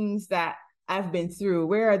things that I've been through?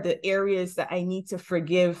 Where are the areas that I need to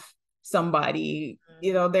forgive somebody? Mm-hmm.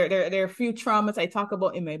 You know, there are a few traumas I talk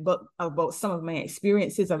about in my book about some of my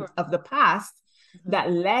experiences of the past, mm-hmm.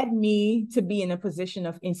 that led me to be in a position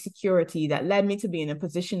of insecurity, that led me to be in a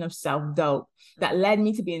position of self-doubt, mm-hmm. that led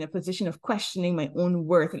me to be in a position of questioning my own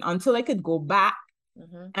worth. And until I could go back,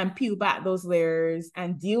 mm-hmm. and peel back those layers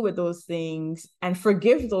and deal with those things and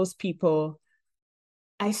forgive those people,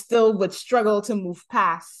 I still would struggle to move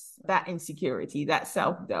past that insecurity, that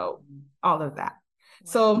self-doubt, all of that. Wow.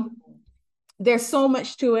 So there's so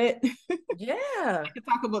much to it. Yeah. I could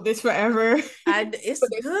talk about this forever. It's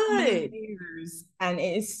good. So and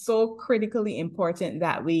it is so critically important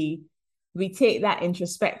that we take that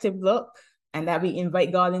introspective look, and that we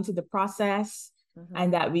invite God into the process, mm-hmm.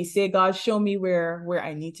 and that we say, God, show me where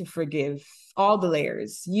I need to forgive. All the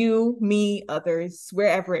layers, you, me, others,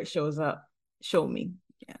 wherever it shows up, show me.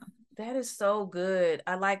 Yeah. That is so good.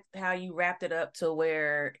 I like how you wrapped it up to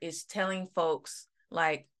where it's telling folks,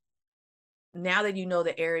 like, now that you know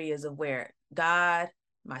the areas of where God,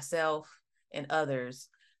 myself, and others,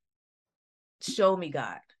 show me,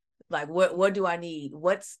 God. Like, what do I need?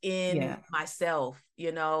 What's in myself?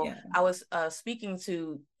 You know, I was speaking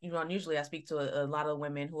to, you know, usually I speak to a lot of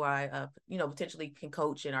women who I, you know, potentially can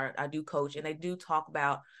coach, and I do coach, and they do talk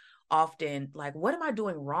about often, like, what am I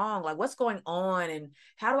doing wrong? Like, what's going on? And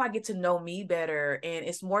how do I get to know me better? And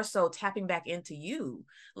it's more so tapping back into you.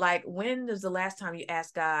 Like, when is the last time you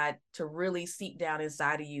asked God to really seep down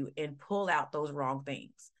inside of you and pull out those wrong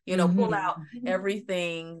things? You know, pull out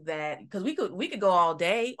everything that, because we could go all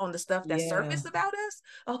day on the stuff that surfaced about us.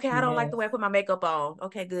 Okay, I don't like the way I put my makeup on.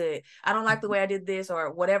 Okay, good. I don't like the way I did this,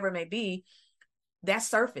 or whatever it may be. That's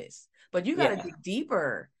surface. But you got to dig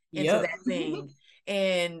deeper into that thing.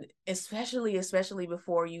 And especially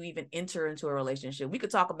before you even enter into a relationship. We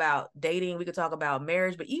could talk about dating, we could talk about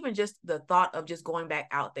marriage, but even just the thought of just going back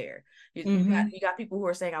out there. You got people who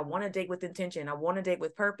are saying, I want to date with intention, I want to date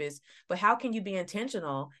with purpose. But how can you be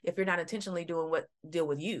intentional if you're not intentionally doing what deal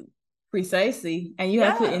with you? Precisely. And you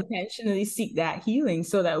have to intentionally seek that healing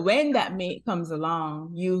so that when that mate comes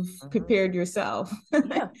along, you've prepared yourself.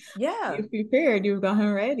 You've prepared, you've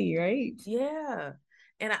gotten ready, right? Yeah.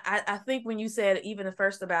 And I think when you said even the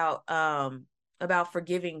first about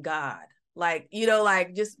forgiving God, like, you know,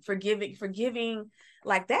 like just forgiving,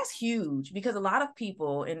 like that's huge, because a lot of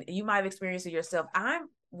people, and you might have experienced it yourself,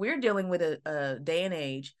 we're dealing with a day and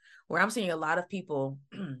age where I'm seeing a lot of people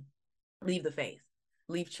leave the faith,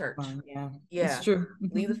 leave church. It's true.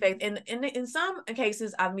 Leave the faith. And in some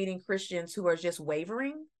cases, I'm meeting Christians who are just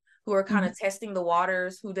wavering, who are kind of testing the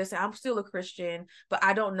waters, who they say, I'm still a Christian, but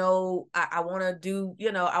I don't know. I want to do,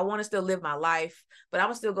 you know, I want to still live my life, but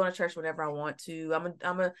I'm still going to church whenever I want to.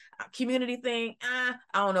 I'm a community thing. I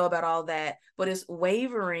don't know about all that, but it's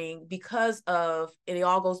wavering because of, and it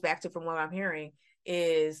all goes back to, from what I'm hearing,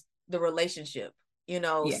 is the relationship. You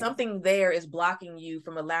know, something there is blocking you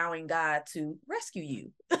from allowing God to rescue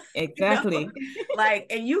you. Exactly. You know? Like,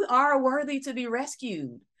 and you are worthy to be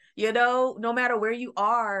rescued. You know, no matter where you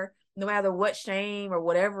are, no matter what shame or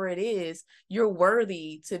whatever it is, you're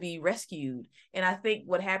worthy to be rescued. And I think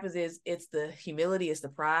what happens is it's the humility, it's the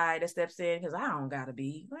pride that steps in, because I don't gotta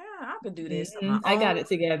be, well, I can do this on my own. I got it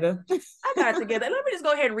together. I got it together. Let me just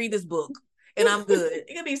go ahead and read this book and I'm good.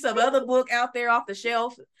 It could be some other book out there off the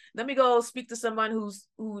shelf. Let me go speak to someone who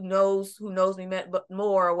knows me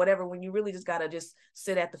more, or whatever, when you really just gotta just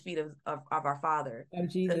sit at the feet of our Father. Of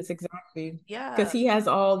Jesus, exactly. Yeah. Because he has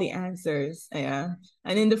all the answers. Yeah.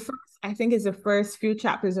 And in the first, I think it's the first few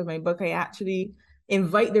chapters of my book, I actually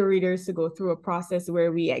invite the readers to go through a process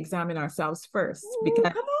where we examine ourselves first. Ooh,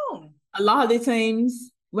 because come on. A lot of the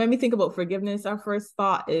times when we think about forgiveness, our first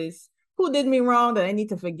thought is, who did me wrong that I need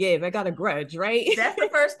to forgive? I got a grudge, right? That's the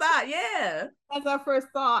first thought. Yeah. That's our first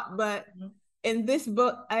thought. But in this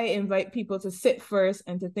book, I invite people to sit first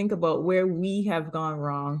and to think about where we have gone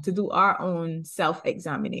wrong, to do our own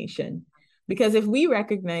self-examination. Because if we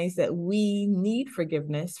recognize that we need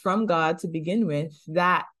forgiveness from God to begin with,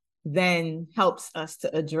 that then helps us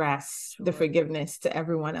to address the forgiveness to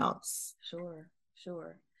everyone else. Sure.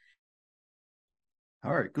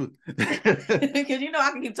 All right, good. Because you know I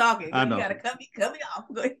can keep talking. I know. You gotta cut me off.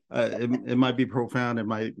 It might be profound. It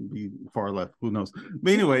might be far left. Who knows?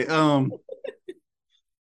 But anyway,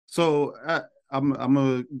 so I'm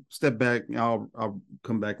gonna step back. I'll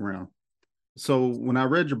come back around. So when I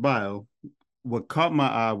read your bio, what caught my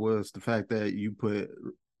eye was the fact that you put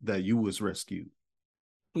that you was rescued.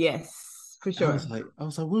 Yes, for sure. I was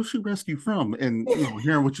like, where's she rescued from? And you know,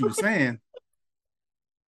 hearing what you were saying,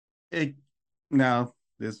 now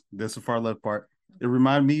this is a far left part. It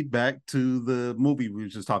reminded me back to the movie we were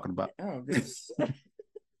just talking about. Oh, this. The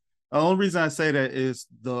only reason I say that is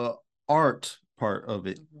the art part of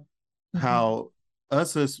it. How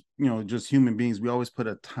us as, you know, just human beings, we always put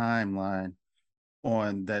a timeline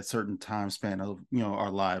on that certain time span of, you know,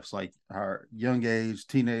 our lives, like our young age,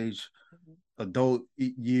 teenage, adult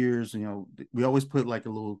years. You know, we always put like a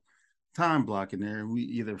little time block in there, and we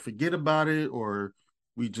either forget about it or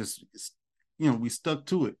we just, you know, we stuck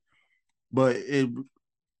to it. But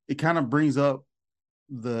it kind of brings up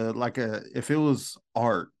if it was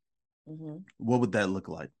art, what would that look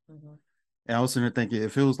like? And I was sitting there thinking,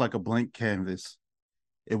 if it was like a blank canvas,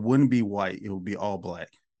 it wouldn't be white, it would be all black.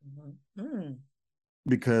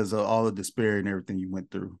 Because of all the despair and everything you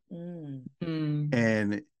went through.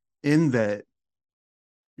 And in that,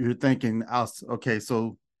 you're thinking, okay,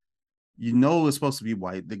 so you know it's supposed to be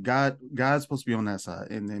white. God's supposed to be on that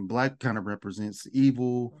side, and then black kind of represents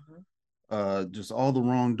evil, just all the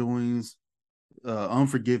wrongdoings,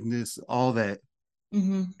 unforgiveness, all that.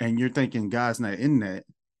 And you're thinking God's not in that,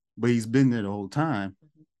 but he's been there the whole time.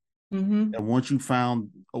 Mm-hmm. And once you found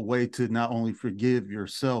a way to not only forgive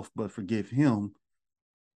yourself, but forgive him,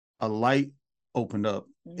 a light opened up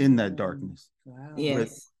in that darkness. Wow. But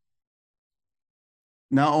Yes.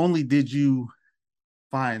 not only did you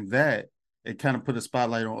find that, it kind of put a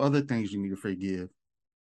spotlight on other things you need to forgive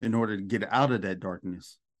in order to get out of that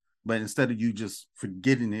darkness. But instead of you just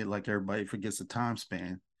forgetting it like everybody forgets the time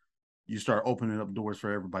span, you start opening up doors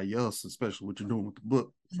for everybody else, especially what you're doing with the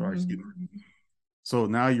book. Sorry, excuse me. So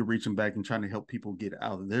now you're reaching back and trying to help people get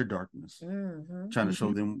out of their darkness, trying to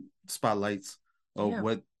show them spotlights of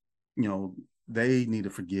what, you know, they need to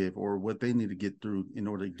forgive or what they need to get through in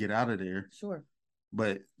order to get out of there. Sure.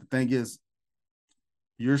 But the thing is,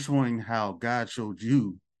 you're showing how God showed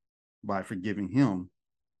you by forgiving him.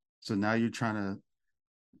 So now you're trying to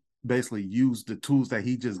basically use the tools that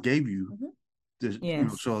he just gave you to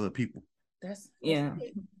show other people. That's yeah.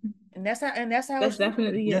 it. And that's how That's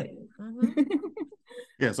definitely it.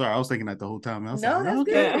 Yeah, sorry, I was thinking that the whole time. I was No, like, that's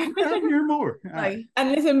okay, good. I'm hearing more. Like,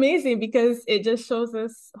 and it's amazing because it just shows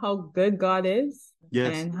us how good God is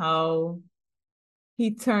and how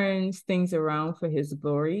he turns things around for his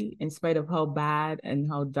glory in spite of how bad and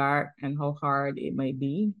how dark and how hard it might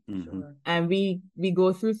be. Sure. And we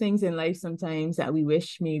go through things in life sometimes that we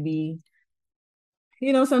wish maybe,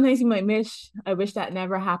 sometimes you might I wish that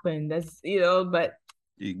never happened. That's, but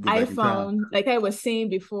I found, like I was saying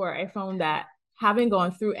before, I found that having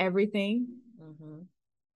gone through everything,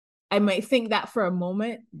 I might think that for a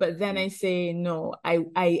moment, but then I say, no, I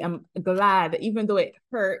am glad, even though it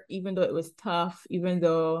hurt, even though it was tough, even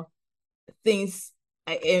though things,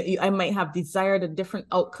 I might have desired a different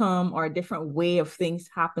outcome or a different way of things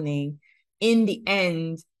happening. In the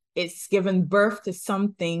end, it's given birth to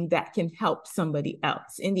something that can help somebody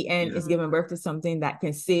else. In the end, it's given birth to something that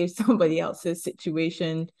can save somebody else's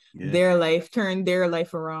situation, their life, turn their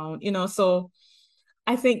life around, so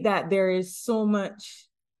I think that there is so much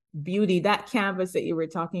beauty, that canvas that you were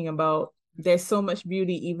talking about, there's so much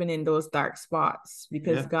beauty even in those dark spots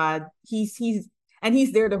because God, he's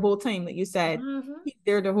there the whole time, like you said. He's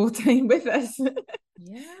there the whole time with us.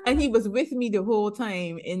 And he was with me the whole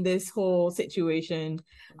time in this whole situation,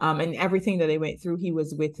 and everything that I went through, he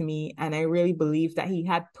was with me. And I really believe that he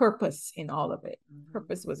had purpose in all of it.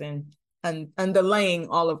 Purpose was in underlying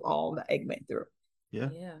all that I went through.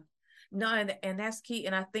 No, and that's key.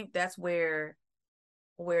 And I think that's where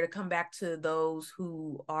to come back to those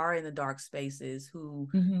who are in the dark spaces, who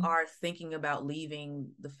are thinking about leaving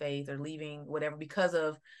the faith or leaving whatever because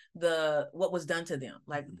of what was done to them.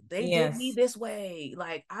 Like they did me this way.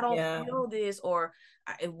 Like I don't feel this, or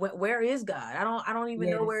where is God? I don't even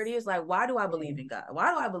know where it is. Like, why do I believe in God?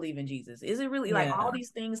 Why do I believe in Jesus? Is it really like all these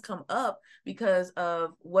things come up because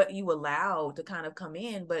of what you allow to kind of come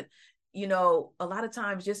in? But a lot of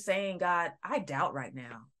times just saying, God, I doubt right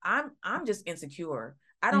now. I'm just insecure.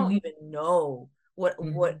 I don't even know what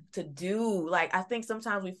to do. Like, I think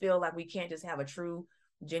sometimes we feel like we can't just have a true,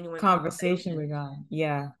 genuine conversation with God.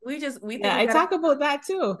 We think I talk about that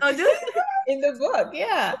too. Oh, do you? In the book,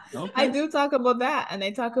 I do talk about that, and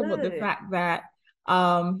I talk about the fact that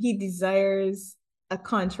he desires a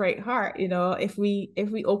contrite heart. If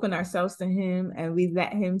we open ourselves to him and we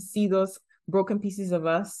let him see those broken pieces of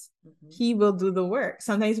us, he will do the work.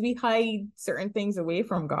 Sometimes we hide certain things away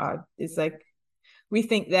from God. It's like we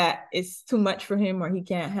think that it's too much for him, or he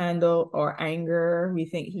can't handle our anger. We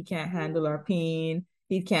think he can't handle our pain.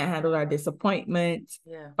 He can't handle our disappointment.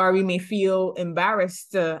 Or we may feel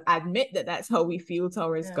embarrassed to admit that that's how we feel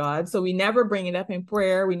towards God. So we never bring it up in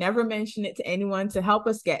prayer. We never mention it to anyone to help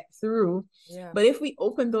us get through. But if we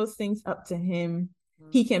open those things up to him,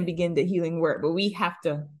 he can begin the healing work. But we have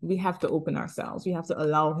to open ourselves. We have to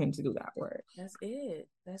allow him to do that work. That's it.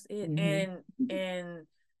 And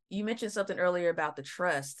you mentioned something earlier about the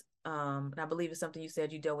trust. And I believe it's something you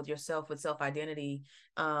said you dealt with yourself with self-identity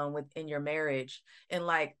within your marriage. And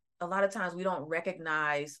like a lot of times we don't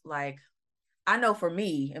recognize, like, I know for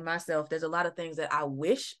me and myself, there's a lot of things that I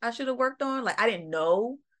wish I should have worked on. Like I didn't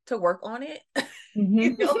know to work on it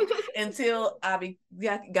until I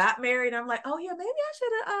got married. I'm like, oh yeah, maybe I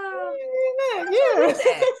should have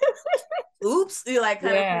oops, like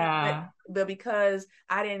kind of thing. But because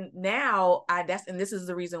I didn't, now and this is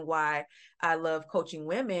the reason why I love coaching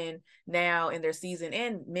women now in their season,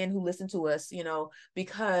 and men who listen to us,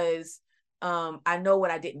 because I know what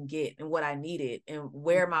I didn't get and what I needed and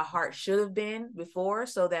where my heart should have been before,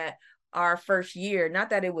 so that our first year, not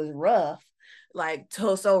that it was rough, like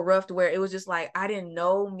so rough to where it was just like I didn't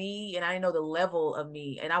know me and I didn't know the level of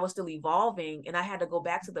me, and I was still evolving, and I had to go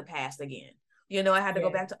back to the past again. I had to go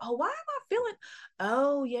back to, why am I feeling?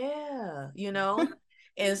 Oh yeah,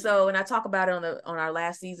 And so, and I talk about it on our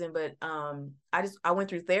last season, but I went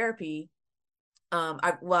through therapy.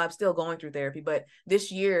 I'm still going through therapy, but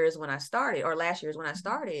this year is when I started, or last year is when I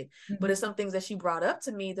started. But it's some things that she brought up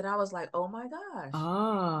to me that I was like, oh my gosh.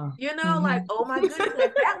 Ah. Like, oh my goodness,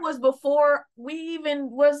 like that was before we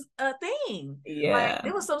even was a thing. Like Yeah.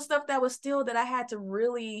 there was some stuff that was still that I had to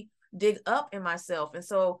really dig up in myself. And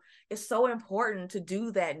so it's so important to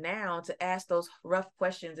do that now, to ask those rough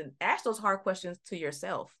questions and ask those hard questions to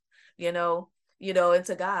yourself, and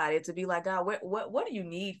to God, and to be like, God, what do you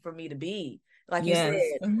need for me to be? Like you said,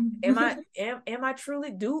 Yes. am I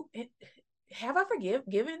truly have I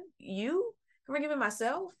given you, forgiven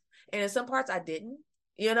myself? And in some parts I didn't,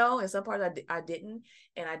 in some parts I didn't,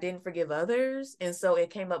 and I didn't forgive others. And so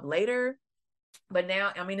it came up later. But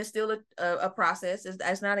now, I mean, it's still a process.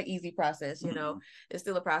 It's not an easy process, It's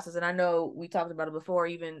still a process. And I know we talked about it before,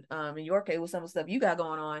 even in your case, with some of the stuff you got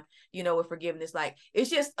going on, with forgiveness. Like, it's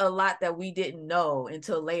just a lot that we didn't know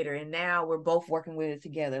until later. And now we're both working with it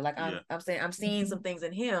together. Like, I'm saying, I'm seeing some things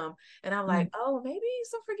in him, and I'm like, oh, maybe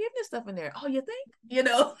some forgiveness stuff in there. Oh, you think?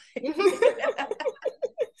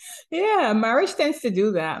 Yeah, marriage tends to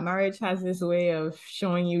do that. Marriage has this way of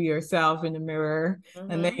showing you yourself in the mirror,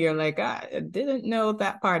 and then you're like, I didn't know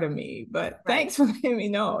that part of me, but thanks for letting me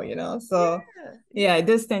know. So yeah, it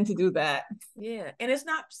does tend to do that. Yeah. And it's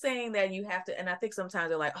not saying that you have to, and I think sometimes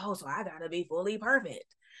they're like, oh, so I gotta be fully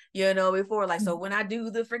perfect, before, like, so when I do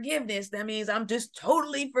the forgiveness, that means I'm just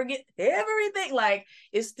totally forget everything. Like,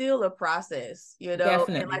 it's still a process, and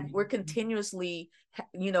Definitely. like we're continuously,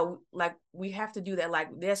 like we have to do that. Like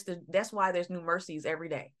that's why there's new mercies every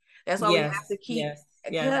day. That's why we have to keep,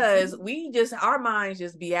 because our minds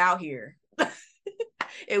just be out here.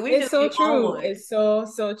 And we It's just so be on true. one. It's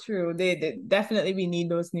so true. They definitely, we need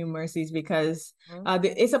those new mercies, because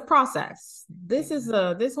it's a process.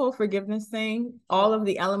 This whole forgiveness thing, all of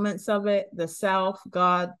the elements of it, the self,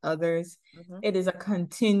 God, others, it is a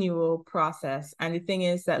continual process. And the thing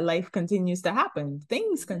is that life continues to happen.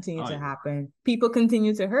 Things continue to happen. People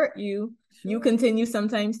continue to hurt you. You continue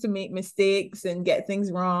sometimes to make mistakes and get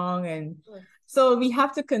things wrong. And so we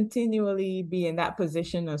have to continually be in that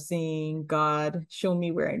position of saying, God, show me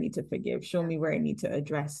where I need to forgive. Show me where I need to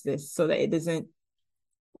address this, so that it doesn't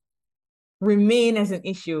remain as an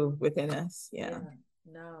issue within us. Yeah.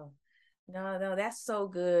 No, that's so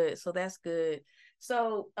good. So that's good.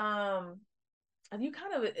 So, you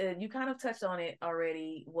kind of touched on it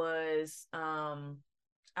already. Was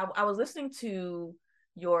I was listening to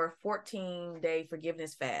your 14-day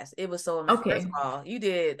forgiveness fast. It was so amazing. Okay. First of all, you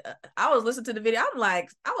did. I was listening to the video. I'm like,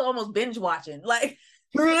 I was almost binge watching. Like,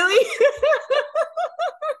 really?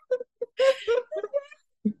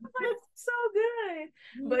 so good.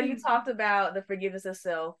 But you talked about the forgiveness of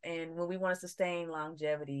self, and when we want to sustain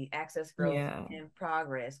longevity, access growth, and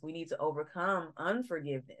progress, we need to overcome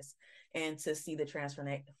unforgiveness and to see the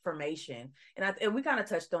transformation. And we kind of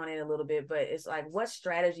touched on it a little bit, but it's like, what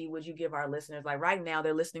strategy would you give our listeners? Like right now,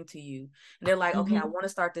 they're listening to you and they're like, okay, I want to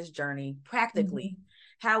start this journey practically.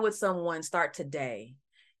 How would someone start today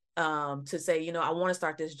to say, I want to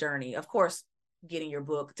start this journey? Of course, getting your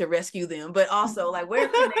book to rescue them, but also like, where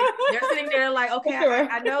can they're sitting there like, okay,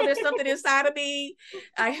 I know there's something inside of me.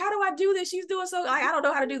 Like, how do I do this? She's doing so, like, I don't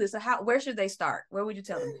know how to do this. So where should they start? Where would you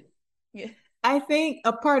tell them to? Yeah. I think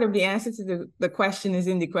a part of the answer to the question is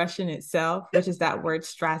in the question itself, which is that word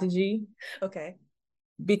strategy. Okay.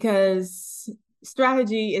 Because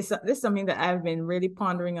strategy is something that I've been really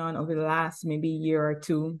pondering on over the last maybe year or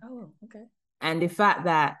two. Oh, okay. And the fact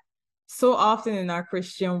that so often in our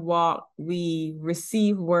Christian walk, we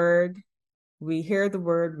receive word, we hear the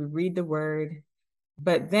word, we read the word,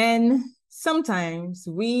 but then sometimes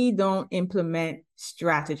we don't implement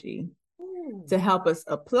strategy to help us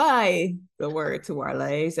apply the word to our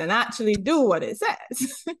lives and actually do what it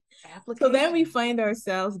says. So then we find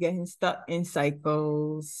ourselves getting stuck in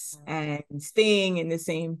cycles and staying in the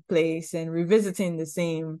same place and revisiting the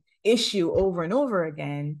same issue over and over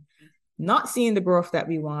again, not seeing the growth that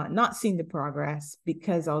we want, not seeing the progress,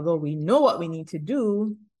 because although we know what we need to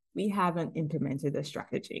do, we haven't implemented a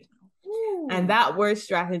strategy. And that word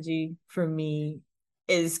strategy for me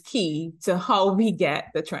is key to how we get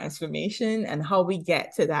the transformation and how we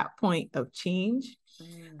get to that point of change.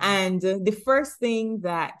 And the first thing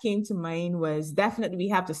that came to mind was definitely we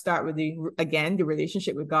have to start with the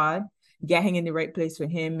relationship with God, getting in the right place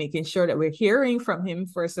with him, making sure that we're hearing from him,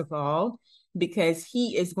 first of all, because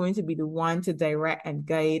he is going to be the one to direct and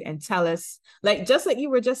guide and tell us, like, just like you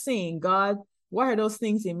were just saying, God what are those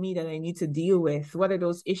things in me that I need to deal with? What are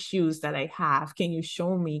those issues that I have? Can you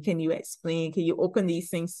show me? Can you explain? Can you open these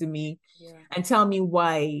things to me and tell me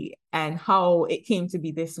why and how it came to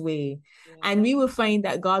be this way? And we will find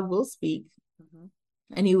that God will speak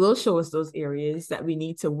and he will show us those areas that we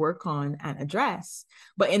need to work on and address.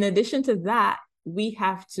 But in addition to that, we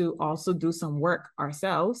have to also do some work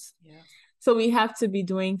ourselves. So we have to be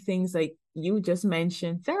doing things like you just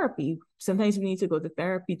mentioned, therapy. Sometimes we need to go to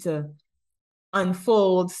therapy to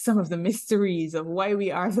unfold some of the mysteries of why we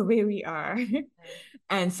are the way we are.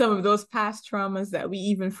 And some of those past traumas that we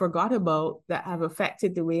even forgot about that have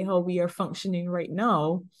affected the way how we are functioning right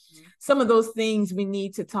now. Some of those things we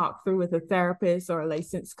need to talk through with a therapist or a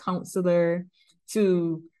licensed counselor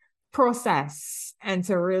to process and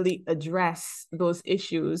to really address those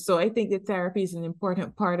issues. So I think that therapy is an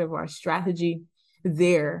important part of our strategy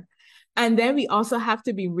there. And then we also have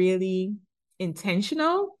to be really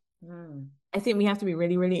intentional. I think we have to be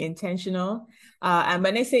really, really intentional. And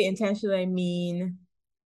when I say intentional, I mean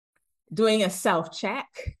doing a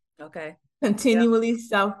self-check. Continually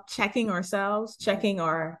self-checking ourselves, checking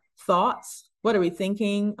our thoughts. What are we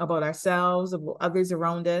thinking about ourselves, about others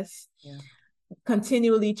around us?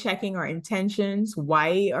 Continually checking our intentions.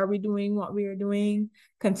 Why are we doing what we are doing?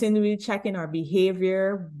 Continually checking our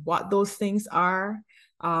behavior, what those things are.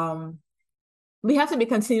 We have to be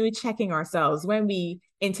continually checking ourselves when we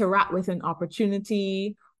interact with an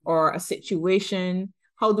opportunity or a situation.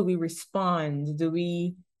 How do we respond? Do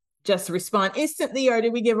we just respond instantly, or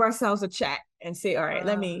do we give ourselves a check and say, all right,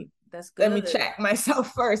 let me check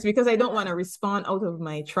myself first, because I don't want to respond out of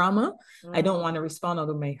my trauma. I don't want to respond out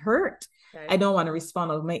of my hurt. I don't want to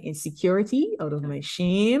respond out of my insecurity, out of my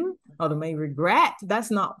shame, out of my regret. That's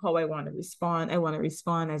not how I want to respond. I want to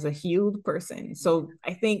respond as a healed person. So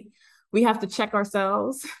I think we have to check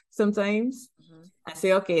ourselves sometimes and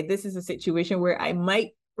say, okay, this is a situation where I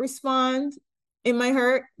might respond in my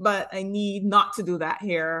hurt, but I need not to do that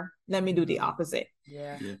here. Let me do the opposite.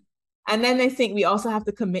 And then I think we also have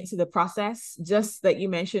to commit to the process. Just like you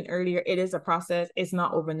mentioned earlier, it is a process. It's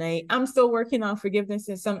not overnight. I'm still working on forgiveness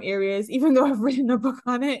in some areas, even though I've written a book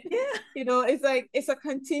on it. You know, it's like, it's a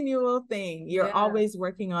continual thing. You're always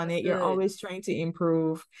working on it. You're always trying to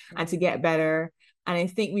improve and to get better. And I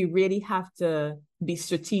think we really have to be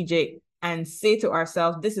strategic and say to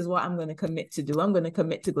ourselves, this is what I'm going to commit to do. I'm going to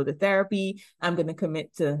commit to go to therapy. I'm going to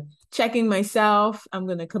commit to checking myself. I'm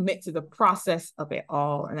going to commit to the process of it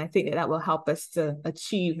all. And I think that will help us to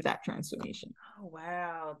achieve that transformation. Oh,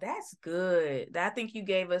 wow. That's good. I think you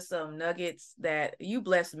gave us some nuggets that you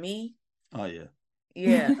blessed me. Oh, yeah.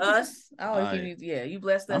 Yeah, us. I always give you, you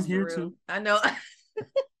blessed us. I'm here too. I know.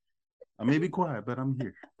 I may be quiet, but I'm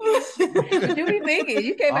here. What you be thinking?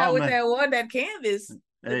 You came out with that canvas.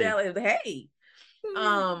 Hey.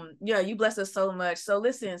 You bless us so much. So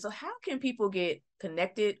listen, so how can people get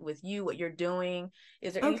connected with you, what you're doing?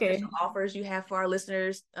 Is there any special offers you have for our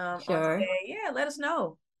listeners on today? Yeah, let us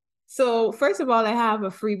know. So first of all, I have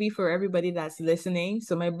a freebie for everybody that's listening.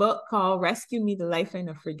 So my book called Rescue Me, the Lifeline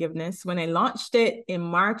of Forgiveness. When I launched it in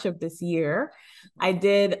March of this year, I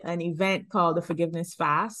did an event called the Forgiveness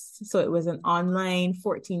Fast. So it was an online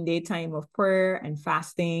 14-day time of prayer and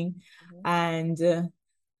fasting. And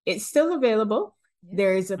it's still available.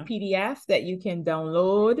 There is a PDF that you can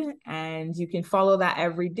download and you can follow that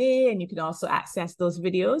every day, and you can also access those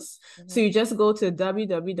videos. So you just go to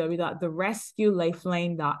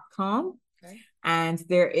www.therescuelifeline.com and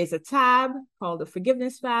there is a tab called the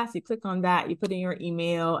Forgiveness Fast. You click on that, you put in your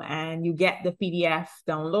email, and you get the PDF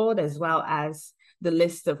download as well as the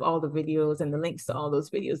list of all the videos and the links to all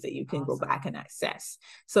those videos that you can go back and access.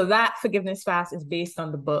 So that Forgiveness Fast is based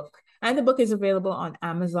on the book. And the book is available on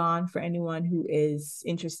Amazon for anyone who is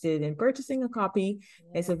interested in purchasing a copy.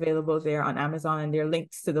 It's available there on Amazon, and there are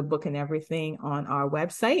links to the book and everything on our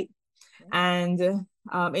website. And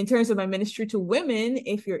in terms of my ministry to women,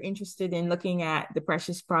 if you're interested in looking at The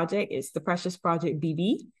Precious Project, it's The Precious Project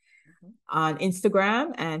BB on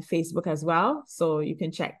Instagram and Facebook as well. So you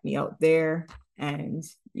can check me out there and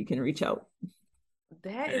you can reach out.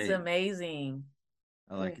 That is amazing.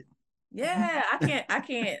 I like it. Yeah,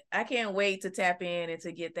 I can't wait to tap in and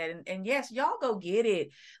to get that. And yes, y'all go get it.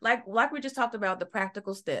 Like we just talked about the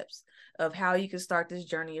practical steps of how you can start this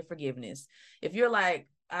journey of forgiveness. If you're like,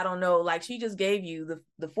 I don't know, like she just gave you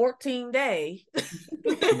the 14-day.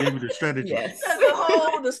 She gave me the strategy. Yes.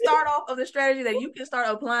 the start off of the strategy that you can start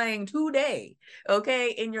applying today,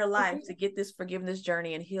 in your life to get this forgiveness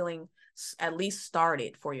journey and healing at least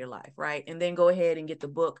started for your life, right? And then go ahead and get the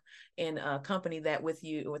book and accompany that with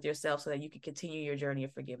yourself so that you can continue your journey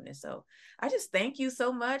of forgiveness. So I just thank you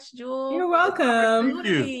so much, Jewel. You're welcome.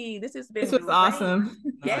 This has been This was great. awesome.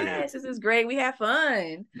 Yes, this is great. We have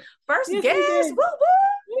fun. First Yes, we guest. did. Woo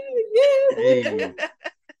woo. Hey.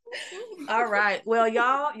 All right. Well,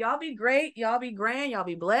 y'all be great. Y'all be grand. Y'all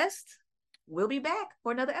be blessed. We'll be back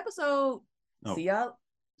for another episode. Oh. See y'all.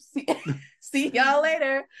 See y'all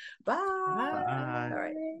later. Bye. Bye. All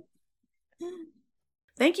right.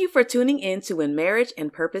 Thank you for tuning in to When Marriage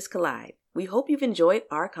and Purpose Collide. We hope you've enjoyed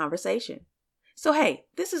our conversation. So hey,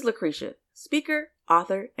 this is Lucretia, speaker,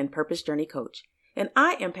 author, and purpose journey coach, and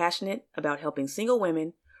I am passionate about helping single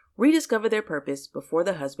women rediscover their purpose before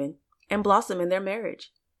the husband and blossom in their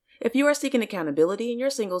marriage. If you are seeking accountability in your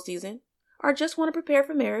single season, or just want to prepare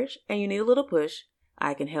for marriage and you need a little push,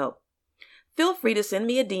 I can help. Feel free to send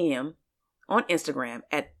me a DM on Instagram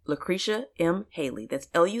at Lucretia M. Haley. That's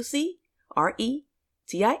LucretiaM.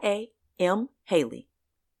 Haley.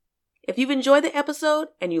 If you've enjoyed the episode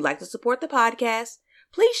and you'd like to support the podcast,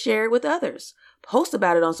 please share it with others, post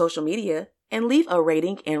about it on social media, and leave a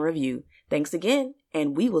rating and review. Thanks again,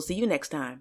 and we will see you next time.